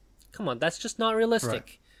 Like, come on, that's just not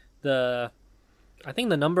realistic. Right. I think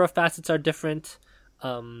the number of facets are different.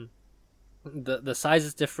 The size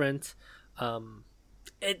is different.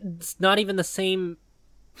 It's not even the same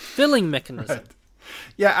filling mechanism. Right.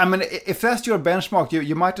 Yeah, I mean, if that's your benchmark,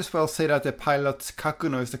 you might as well say that the Pilot's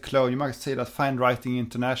Kakuno is the clone. You might say that Fine Writing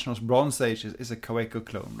International's Bronze Age is a Kaweco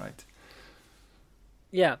clone, right?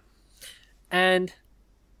 Yeah. And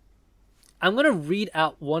I'm going to read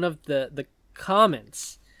out one of the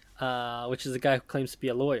comments, which is a guy who claims to be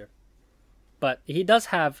a lawyer. But he does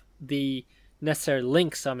have the necessary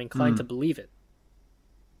link, so I'm inclined to believe it.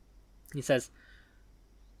 He says,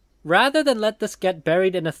 rather than let this get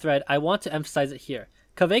buried in a thread, I want to emphasize it here.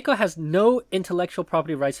 Kaweco has no intellectual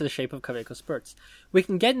property rights to the shape of Kaweco spurts. We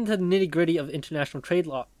can get into the nitty-gritty of international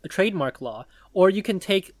trademark law, or you can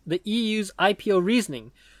take the EU's IPO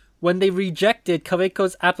reasoning when they rejected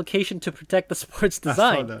Kaweco's application to protect the sport's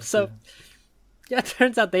design. It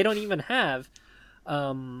turns out they don't even have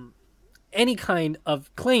any kind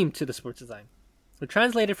of claim to the sport's design. So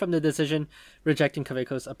translated from the decision rejecting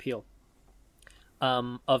Kaweco's appeal.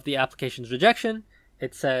 Of the application's rejection,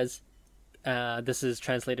 it says, this is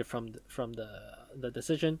translated from the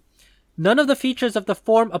decision. None of the features of the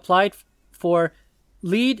form applied for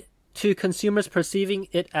lead to consumers perceiving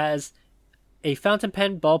it as a fountain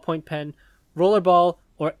pen, ballpoint pen, rollerball,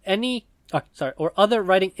 or or other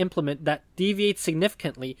writing implement that deviates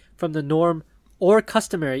significantly from the norm or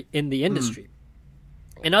customary in the industry.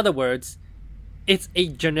 In other words, it's a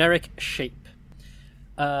generic shape.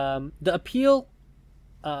 The appeal.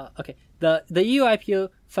 The EU IPO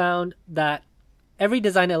found that every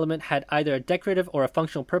design element had either a decorative or a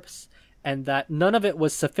functional purpose, and that none of it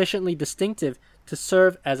was sufficiently distinctive to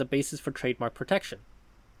serve as a basis for trademark protection.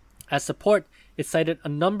 As support, it cited a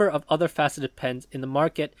number of other faceted pens in the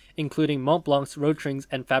market, including Montblancs, Rotring,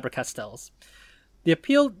 and Faber-Castells. The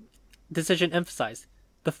appeal decision emphasized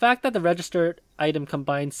the fact that the registered item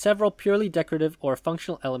combines several purely decorative or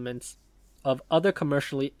functional elements of other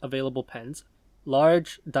commercially available pens: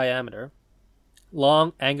 large diameter,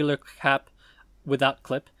 long angular cap without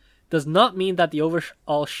clip, does not mean that the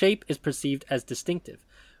overall shape is perceived as distinctive.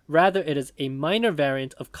 Rather, it is a minor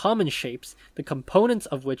variant of common shapes, the components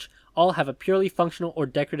of which all have a purely functional or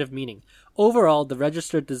decorative meaning. Overall, the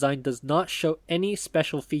registered design does not show any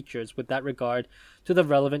special features with that regard to the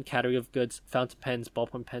relevant category of goods: fountain pens,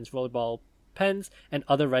 ballpoint pens, rollerball pens, and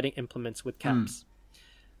other writing implements with caps.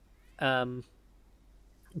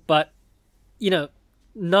 But,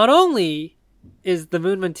 not only is the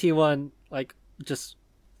Moonman T1 like just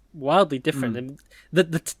wildly different, and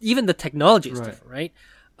even the technology is different, right?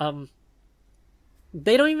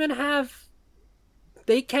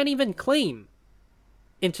 They can't even claim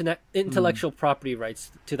intellectual property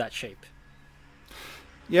rights to that shape.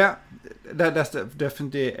 Yeah, that's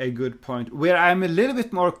definitely a good point. Where I'm a little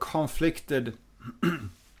bit more conflicted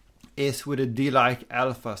is with a D-like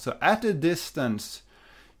Alpha. So at a distance,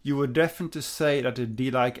 you would definitely say that a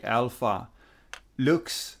D-like Alpha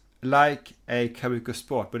looks like a Kaweco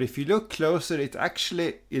Sport. But if you look closer, it's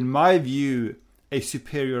actually, in my view, a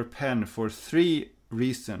superior pen for 3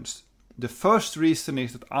 reasons. The first reason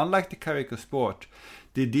is that unlike the Kaweco Sport,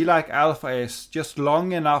 the D-like Alpha is just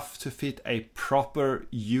long enough to fit a proper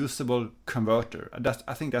usable converter.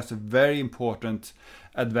 I think that's a very important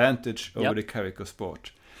advantage over the Kaweco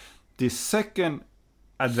Sport. The second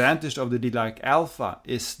advantage of the D-like Alpha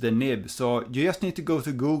is the nib. So you just need to go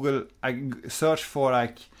to Google, search for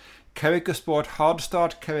like Kaweco Sport hard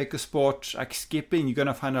start, Kaweco Sport like skipping. You're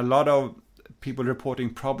gonna find a lot of people reporting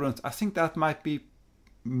problems. I think that might be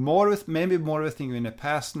maybe more of a thing in the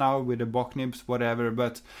past now with the Bock nibs, whatever.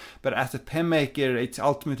 But as a pen maker, it's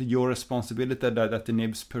ultimately your responsibility that the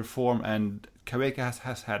nibs perform. And Kaweco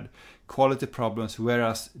has had quality problems,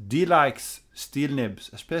 whereas D-Like's steel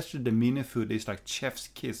nibs, especially the Mini Food, is like chef's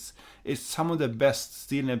kiss. It's some of the best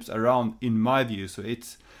steel nibs around, in my view. So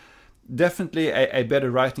it's definitely a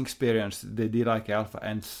better writing experience, the D-Like Alpha.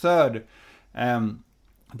 And third,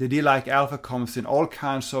 the D-Like Alpha comes in all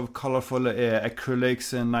kinds of colorful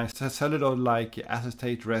acrylics and nice celluloid-like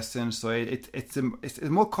acetate resin. So it's a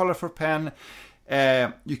more colorful pen.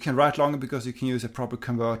 You can write longer because you can use a proper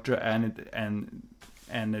converter, and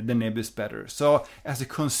the nib is better. So as a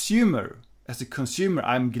consumer,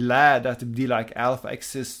 I'm glad that the D-Like Alpha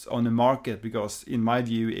exists on the market, because in my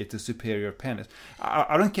view, it's a superior pen.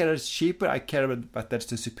 I don't care that it's cheaper. I care about that's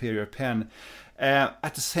the superior pen.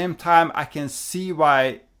 At the same time, I can see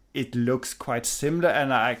why it looks quite similar,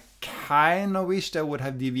 and I kind of wish they would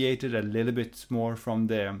have deviated a little bit more from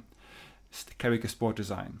the Kaweco Sport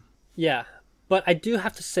design. Yeah, but I do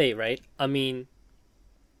have to say, right? I mean,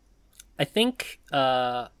 I think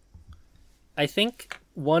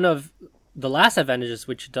one of the last advantages,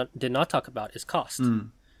 which did not talk about, is cost.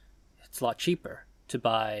 It's a lot cheaper to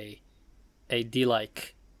buy a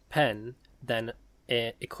D-Like pen than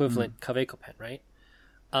an equivalent Kaweco pen, right?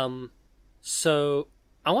 So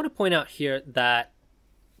I want to point out here that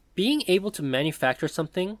being able to manufacture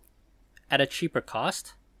something at a cheaper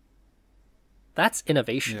cost, that's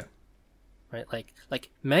innovation, right?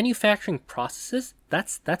 Like manufacturing processes,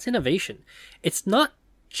 that's innovation. It's not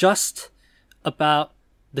just about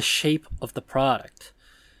the shape of the product.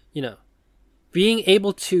 Being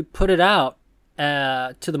able to put it out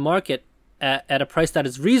to the market at a price that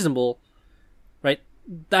is reasonable, right?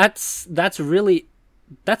 That's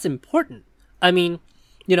important. I mean,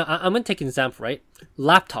 I'm going to take an example, right?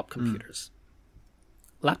 Laptop computers.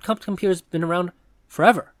 Laptop computers been around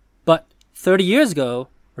forever. But 30 years ago,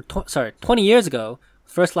 20 years ago,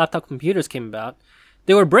 first laptop computers came about,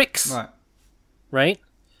 they were bricks. Right?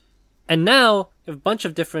 And now, a bunch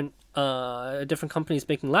of different companies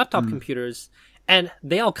making laptop computers, and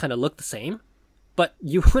they all kind of look the same. But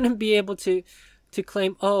you wouldn't be able to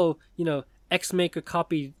claim, X maker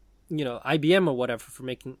copied, IBM or whatever for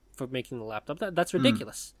making the laptop. That's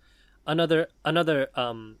ridiculous. Another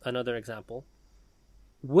example,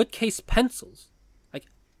 wood case pencils. Like,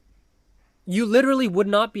 you literally would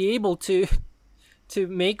not be able to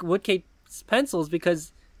make wood case pencils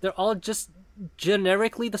because they're all just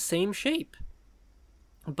generically the same shape.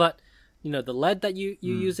 But the lead that you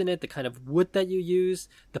use in it, the kind of wood that you use,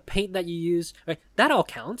 the paint that you use, right? That all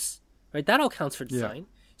counts, right? That all counts for design.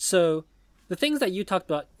 So the things that you talked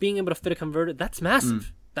about, being able to fit a converter, that's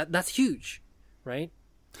massive. That's huge, right?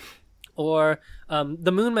 Or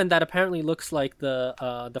the Moonman that apparently looks like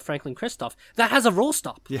the Franklin Christoph, that has a roll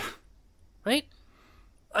stop. Right?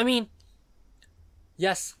 I mean,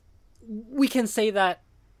 yes, we can say that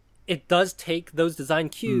it does take those design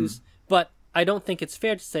cues, but I don't think it's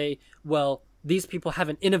fair to say, well, these people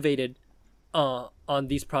haven't innovated on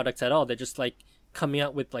these products at all. They're just like coming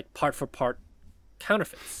out with like part for part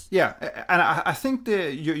counterfeits. Yeah, and I think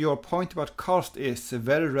your point about cost is a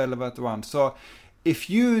very relevant one. So if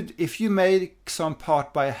you make some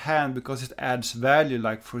part by hand because it adds value,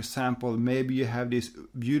 like for example, maybe you have this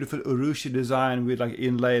beautiful urushi design with like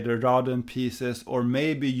inlaid Raden pieces, or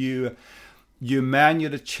maybe you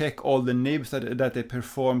manually check all the nibs that they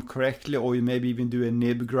perform correctly, or you maybe even do a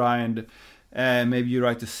nib grind, maybe you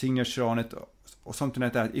write a signature on it or something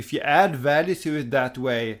like that. If you add value to it that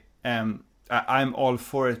way, I'm all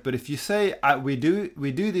for it. But if you say we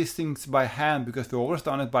do these things by hand because we've always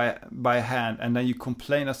done it by hand, and then you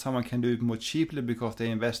complain that someone can do it more cheaply because they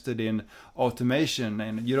invested in automation,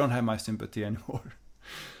 and you don't have my sympathy anymore.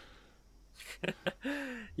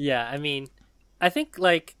 Yeah, I mean, I think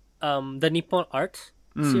like the Nippon Art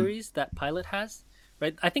series that Pilot has,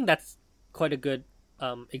 right? I think that's quite a good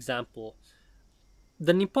example.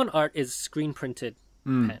 The Nippon Art is screen printed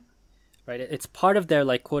pen. Right, it's part of their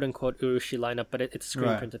like quote unquote urushi lineup, but it's a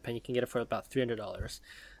screen printed pen. You can get it for about $300.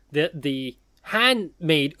 The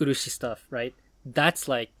handmade urushi stuff, right? That's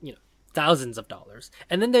like thousands of dollars,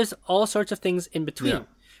 and then there's all sorts of things in between. Yeah.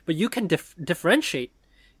 But you can differentiate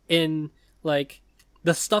in like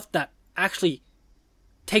the stuff that actually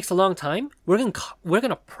takes a long time. We're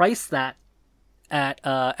gonna price that at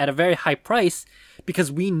a very high price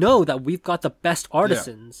because we know that we've got the best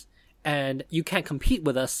artisans, and you can't compete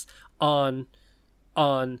with us on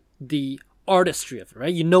the artistry of it,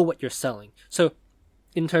 right? You know what you're selling. So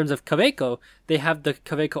in terms of Kaweco, they have the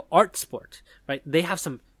Kaweco Art Sport, right? They have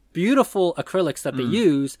some beautiful acrylics that they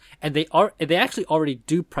use, and they actually already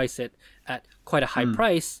do price it at quite a high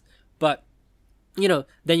price. But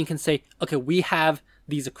then you can say, okay, we have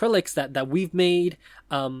these acrylics that we've made,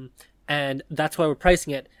 and that's why we're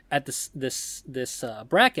pricing it at this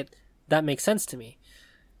bracket. That makes sense to me.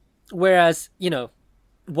 Whereas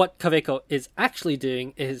what Kaweco is actually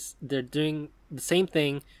doing is they're doing the same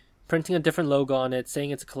thing, printing a different logo on it,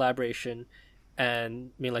 saying it's a collaboration,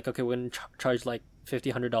 and being like, okay, we're going to charge like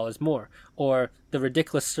 $100 more. Or the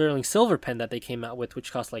ridiculous sterling silver pen that they came out with,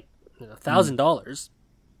 which cost like $1,000,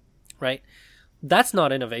 right? That's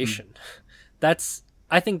not innovation.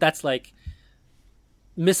 I think that's like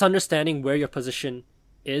misunderstanding where your position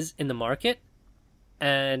is in the market.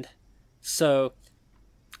 And so,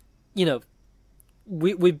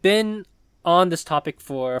 we've been on this topic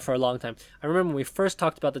for a long time. I remember when we first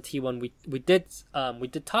talked about the T1, we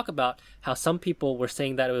did talk about how some people were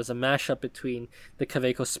saying that it was a mashup between the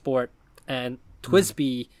Kaweco Sport and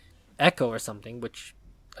TWSBI Echo or something, which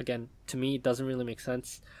again to me doesn't really make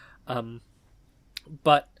sense.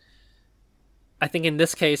 But I think in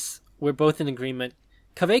this case we're both in agreement.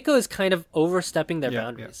 Kaweco is kind of overstepping their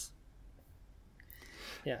boundaries.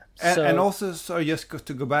 Yeah. And also, so just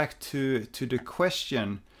to go back to the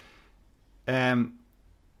question,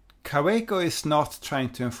 Kaweco is not trying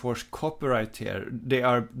to enforce copyright here. They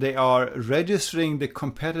are registering the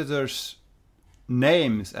competitors'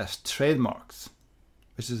 names as trademarks,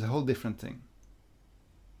 which is a whole different thing.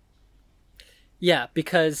 Yeah,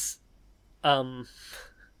 because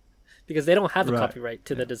they don't have a copyright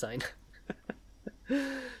to the design.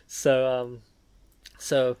 So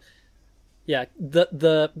yeah,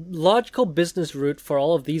 the logical business route for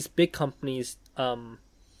all of these big companies to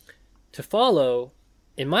follow,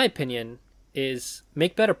 in my opinion, is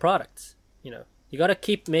make better products. You got to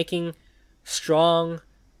keep making strong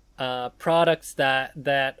products that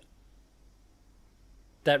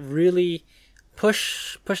really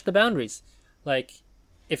push the boundaries. Like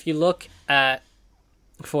if you look at,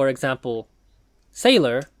 for example,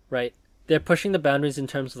 Sailor, right? They're pushing the boundaries in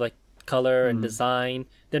terms of like color and design.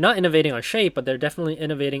 They're not innovating on shape, but they're definitely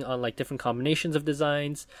innovating on like different combinations of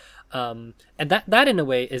designs. And that in a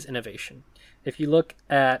way is innovation. If you look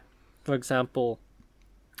at, for example,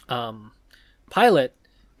 Pilot,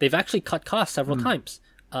 they've actually cut costs several times.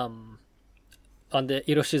 On the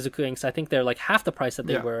Iroshizuku inks, I think they're like half the price that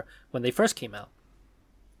they were when they first came out.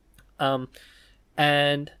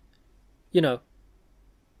 And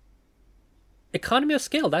economy of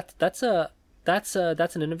scale, that's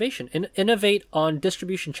an innovation. Innovate on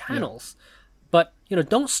distribution channels, but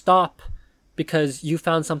don't stop because you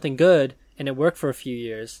found something good and it worked for a few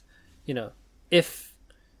years. If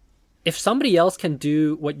somebody else can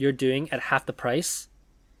do what you're doing at half the price,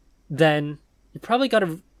 then you probably got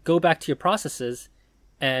to go back to your processes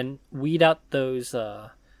and weed out those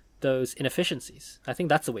inefficiencies. I think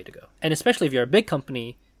that's the way to go. And especially if you're a big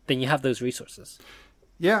company, then you have those resources.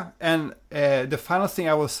 Yeah, and the final thing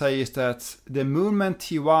I will say is that the Moonman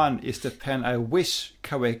T1 is the pen I wish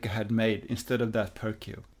Kaweco had made instead of that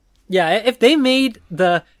Perkyo. Yeah, if they made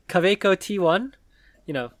the Kaweco T1,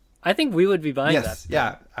 I think we would be buying that. Yes,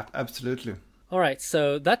 yeah, absolutely. All right,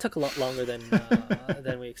 so that took a lot longer than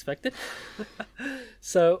than we expected.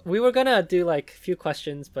 So we were gonna do like a few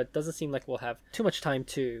questions, but it doesn't seem like we'll have too much time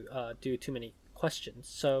to do too many questions.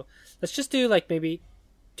 So let's just do like maybe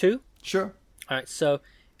 2. Sure. All right. So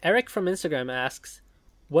Eric from Instagram asks,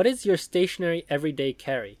 "What is your stationary everyday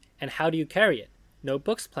carry, and how do you carry it?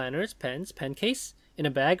 Notebooks, planners, pens, pen case, in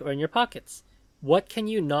a bag, or in your pockets? What can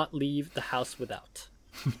you not leave the house without?"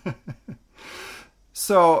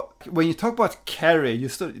 So when you talk about carry,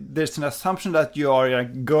 there's an assumption that you are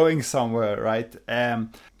like, going somewhere, right?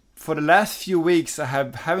 For the last few weeks, I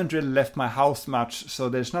haven't really left my house much, so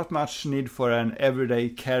there's not much need for an everyday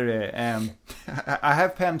carry. I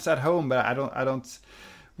have pens at home, but I don't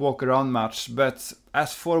walk around much. But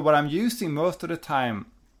as for what I'm using most of the time,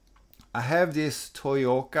 I have this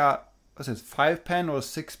Toyoka, 5-pen or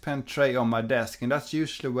 6-pen tray on my desk, and that's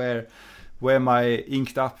usually where my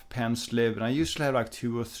inked up pens live. And I usually have like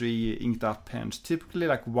 2 or 3 inked up pens. Typically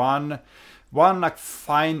like one like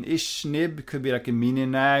fine-ish nib, could be like a mini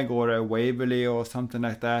nag or a Waverly or something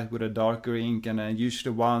like that with a darker ink, and then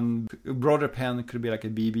usually one broader pen could be like a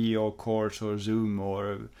BB or Course or Zoom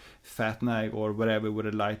or Fat Nag or whatever with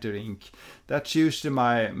a lighter ink. That's usually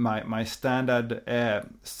my standard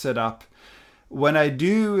setup. When I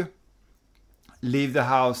do leave the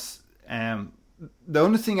house, the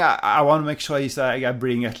only thing I want to make sure is that I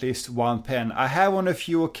bring at least one pen. I have on a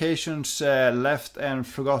few occasions left and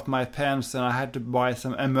forgot my pens, and I had to buy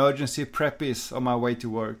some emergency preppies on my way to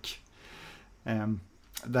work.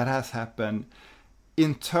 That has happened.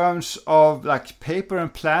 In terms of like paper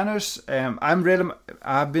and planners,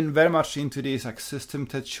 I've been very much into these like System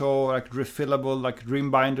Techo, like refillable, like rim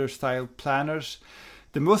binder style planners.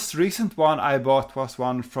 The most recent one I bought was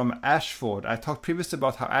one from Ashford. I talked previously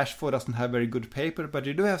about how Ashford doesn't have very good paper, but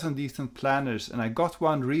they do have some decent planners. And I got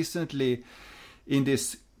one recently in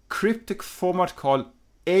this cryptic format called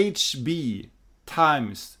HB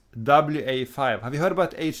times WA5. Have you heard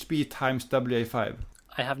about HB times WA5?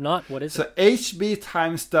 I have not. What is it? So HB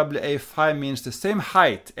times WA5 means the same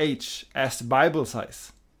height, H, as Bible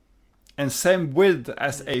size. And same width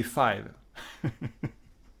as A5.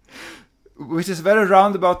 Which is a very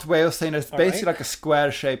roundabout way of saying it's basically like a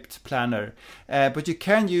square-shaped planner. But you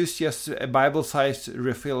can use just Bible-sized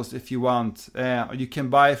refills if you want. You can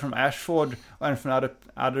buy from Ashford and from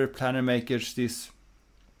other planner makers these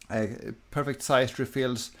perfect-sized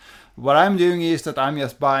refills. What I'm doing is that I'm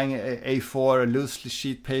just buying A4, a loosely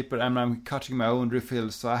sheet paper, and I'm cutting my own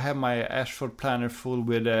refills. So I have my Ashford planner full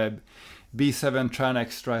with B7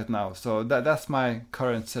 Tranex right now. So that's my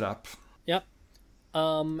current setup. Yep.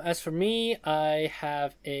 As for me, I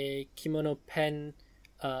have a Kimono pen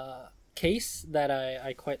case that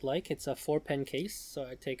I quite like. It's a 4-pen case, so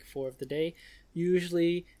I take 4 of the day,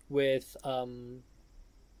 usually with a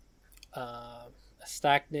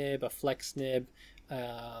stack nib, a flex nib,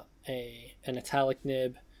 an italic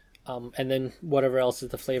nib, and then whatever else is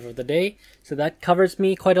the flavor of the day. So that covers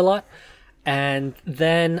me quite a lot. And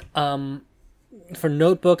then for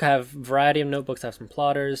notebook, I have a variety of notebooks. I have some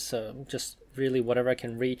plotters, so just really whatever I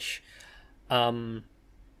can reach. And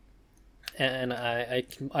I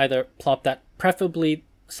can either plop that, preferably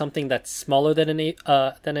something that's smaller than an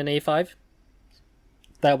A5.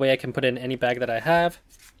 That way I can put it in any bag that I have.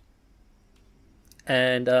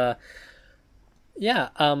 And I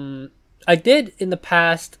did in the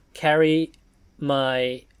past carry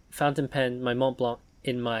my fountain pen, my Mont Blanc,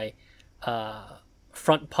 in my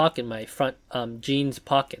front pocket, my front jeans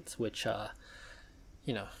pockets, which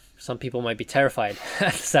some people might be terrified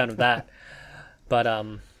at the sound of that. But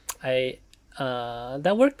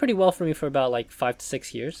that worked pretty well for me for about like 5 to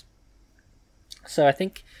 6 years. So I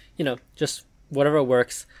think, just whatever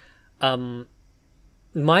works.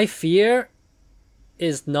 My fear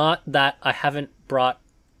is not that I haven't brought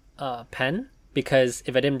a pen, because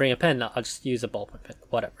if I didn't bring a pen, I'll just use a ballpoint pen,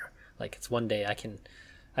 whatever. Like, it's one day I can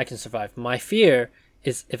survive. My fear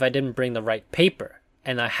is if I didn't bring the right paper,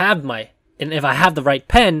 and if I have the right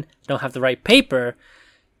pen, don't have the right paper,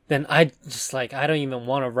 then I don't even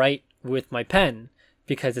want to write with my pen,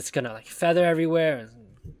 because it's gonna like feather everywhere.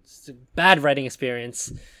 It's a bad writing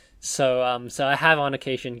experience. So I have on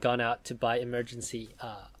occasion gone out to buy emergency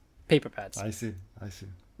paper pads. I see.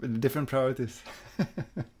 With different priorities.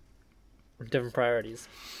 Different priorities.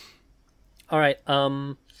 All right.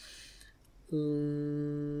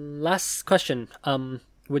 Last question.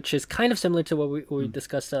 Which is kind of similar to what we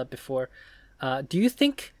discussed before. Do you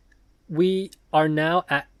think we are now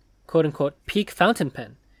at quote unquote peak fountain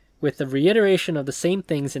pen, with the reiteration of the same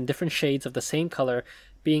things in different shades of the same color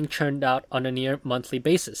being churned out on a near monthly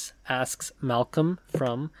basis? Asks Malcolm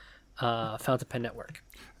from Fountain Pen Network.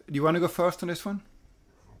 you want to go first on this one?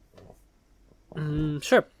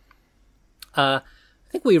 Sure. I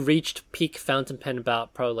think we reached peak fountain pen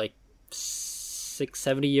about probably like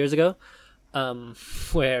 70 years ago,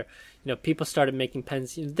 where people started making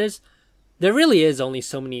pens. There really is only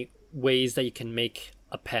so many ways that you can make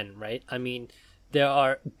a pen, right? I mean, there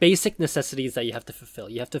are basic necessities that you have to fulfill.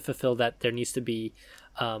 You have to fulfill that there needs to be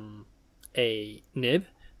a nib.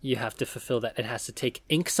 You have to fulfill that it has to take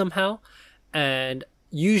ink somehow, and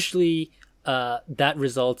usually that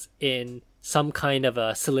results in some kind of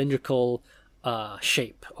a cylindrical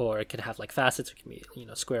shape, or it could have like facets, or it can be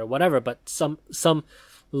square or whatever, but some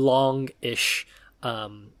long-ish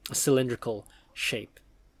cylindrical shape.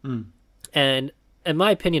 And in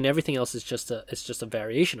my opinion, everything else is just a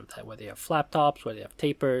variation of that. Whether you have flap tops, whether you have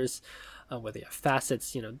tapers, whether you have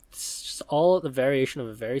facets, it's just all the variation of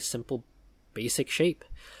a very simple, basic shape.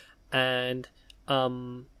 And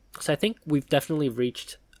so I think we've definitely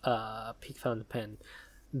reached peak fountain pen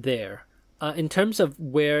there. In terms of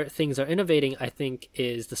where things are innovating, I think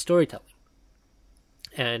is the storytelling.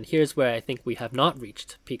 And here's where I think we have not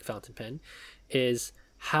reached peak fountain pen, is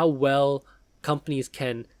how well companies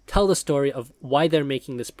can tell the story of why they're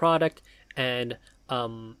making this product, and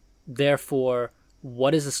therefore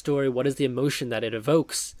what is the story, what is the emotion that it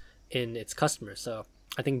evokes in its customers. So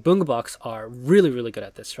I think Bungobox are really, really good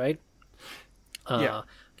at this, right?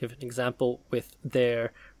 Give an example with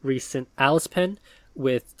their recent Alice pen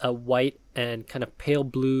with a white and kind of pale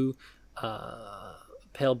blue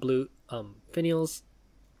finials.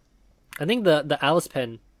 I think the Alice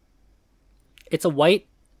pen, it's a white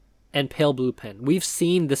and pale blue pen. We've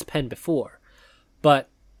seen this pen before, but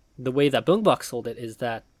the way that Bungobox sold it is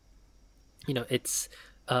that it's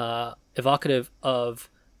evocative of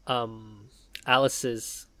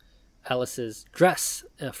Alice's dress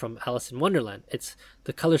from Alice in Wonderland. It's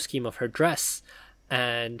the color scheme of her dress,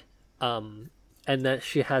 and that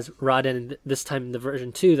she has Raden. This time in the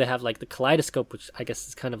version 2, they have like the kaleidoscope, which I guess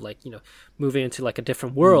is kind of like moving into like a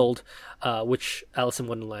different world, which Alice in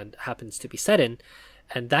Wonderland happens to be set in,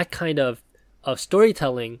 and that kind of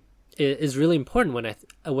storytelling is really important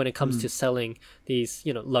when it comes to selling these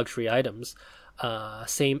luxury items.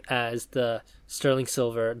 Same as the sterling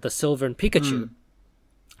silver, the silver and Pikachu.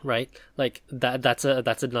 Right, like that's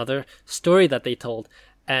another story that they told.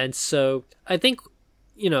 And so I think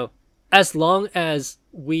as long as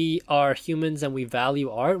we are humans and we value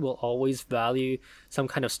art, we'll always value some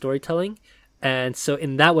kind of storytelling. And so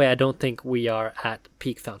in that way, I don't think we are at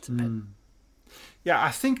peak fountain pen. Yeah, I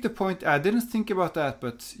think the point, I didn't think about that,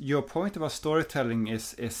 but your point about storytelling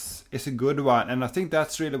is a good one. And I think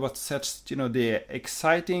that's really what sets the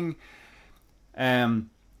exciting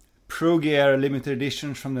Pro Gear limited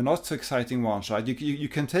editions from the not so exciting ones, right? You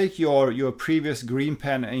can take your previous green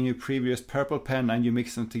pen and your previous purple pen and you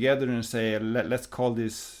mix them together and say, let's call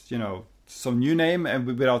this some new name, and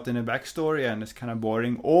without any backstory, and it's kind of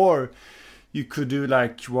boring. Or you could do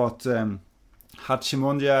like what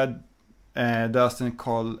Hachimonja does and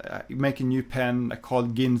make a new pen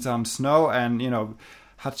called Ginzan Snow, and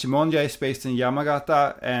Hachimonja is based in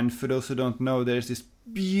Yamagata, and for those who don't know, there's this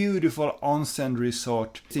beautiful onsen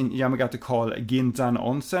resort in Yamagata called Ginzan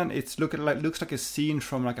Onsen. It looks like a scene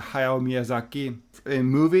from like a Hayao Miyazaki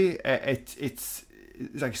movie. It's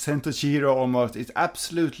like Sento Chihiro almost. It's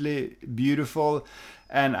absolutely beautiful,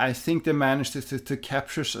 and I think they managed to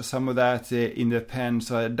capture some of that in the pen.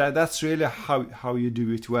 So that's really how you do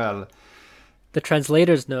it well. The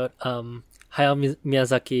translator's note: Hayao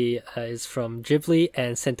Miyazaki is from Ghibli,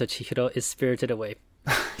 and Sento Chihiro is Spirited Away.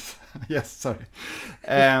 Yes, sorry.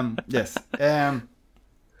 Yes.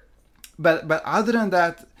 But other than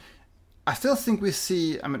that, I still think we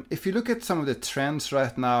see, if you look at some of the trends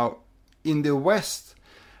right now in the West,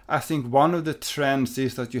 I think one of the trends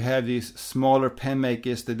is that you have these smaller pen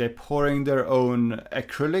makers that they're pouring their own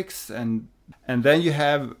acrylics, and then you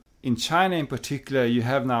have, in China in particular, you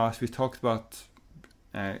have now, as we talked about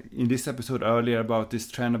in this episode earlier, about this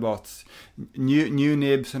trend about new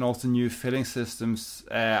nibs and also new filling systems.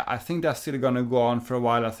 I think that's still going to go on for a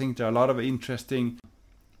while. I think there are a lot of interesting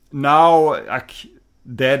now like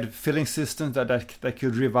dead filling systems that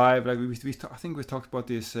could revive. Like I think we talked about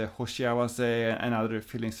this Hoshiawase and other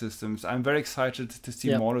filling systems. I'm very excited to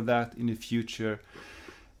see more of that in the future.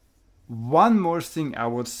 One more thing I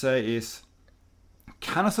would say is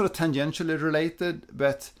kind of sort of tangentially related,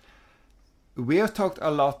 but we have talked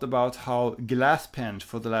a lot about how glass pens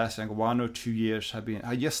for the last 1 or 2 years have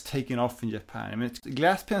just taken off in Japan.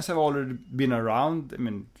 Glass pens have already been around.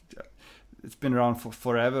 It's been around for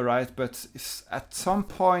forever, right? But at some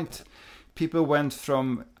point, people went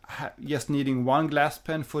from just needing one glass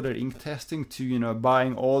pen for their ink testing to, you know,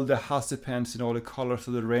 buying all the Hussey pens in all the colors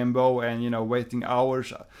of the rainbow and, you know, waiting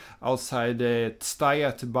hours outside the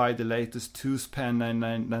Staya to buy the latest Tooth pen and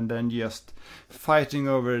then just fighting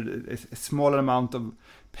over a small amount of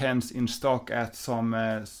pens in stock at some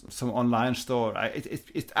online store.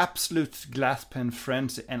 It's absolute glass pen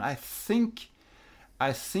frenzy, and I think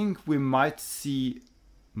we might see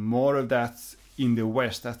more of that in the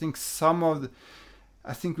West. I think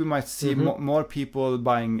we might see more people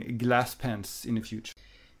buying glass pens in the future.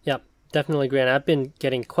 Yeah, definitely agree. And I've been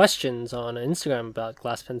getting questions on Instagram about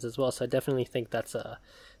glass pens as well, so I definitely think that's a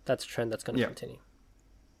trend that's going to continue.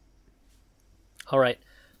 All right.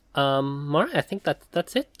 Mara, I think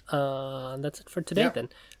that's it. That's it for today then.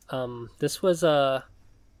 This was a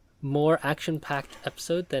more action-packed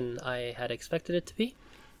episode than I had expected it to be.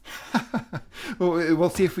 We'll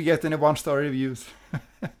see if we get any one-star reviews.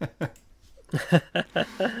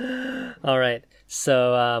 All right.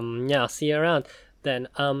 So, I'll see you around then.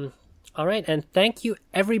 All right. And thank you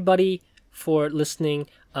everybody for listening.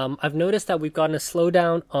 I've noticed that we've gotten a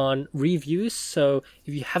slowdown on reviews. So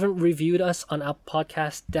if you haven't reviewed us on Apple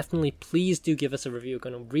Podcasts, definitely please do give us a review.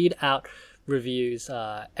 We're going to read out reviews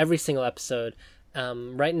every single episode.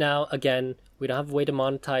 Right now, again, we don't have a way to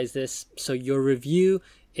monetize this. So your review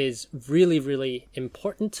is really, really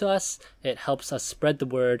important to us. It helps us spread the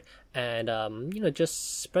word and,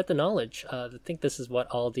 just spread the knowledge. I think this is what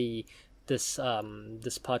all this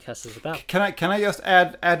podcast is about. Can I just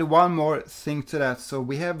add one more thing to that? So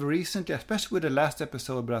we have recently, especially with the last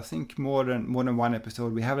episode, but I think more than one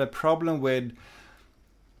episode, we have a problem with,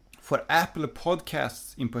 for Apple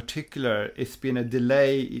Podcasts in particular, it's been a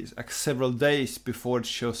delay, like several days before it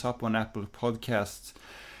shows up on Apple Podcasts.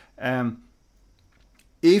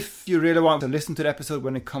 If you really want to listen to the episode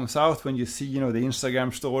when it comes out, when you see, you know, the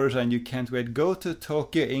Instagram stories and you can't wait, go to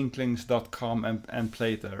tokyoinklings.com and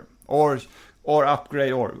play it there. Or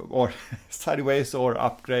upgrade or sideways or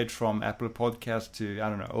upgrade from Apple Podcast to, I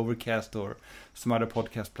don't know, Overcast or some other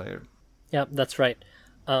podcast player. Yeah, that's right.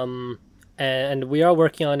 And we are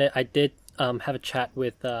working on it. I did have a chat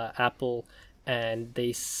with Apple, and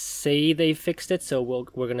they say they fixed it. So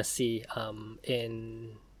we're gonna see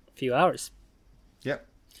in a few hours. Yep.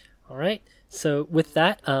 All right. So with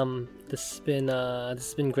that, this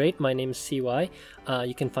has been great. My name is CY.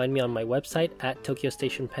 You can find me on my website at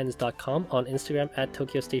tokyostationpens.com, on Instagram at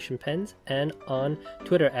tokyostationpens, and on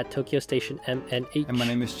Twitter at tokyostationmnh. And my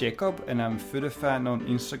name is Jacob, and I'm Foodafan on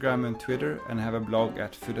Instagram and Twitter, and I have a blog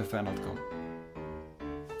at foodafan.com.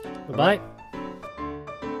 Bye-bye.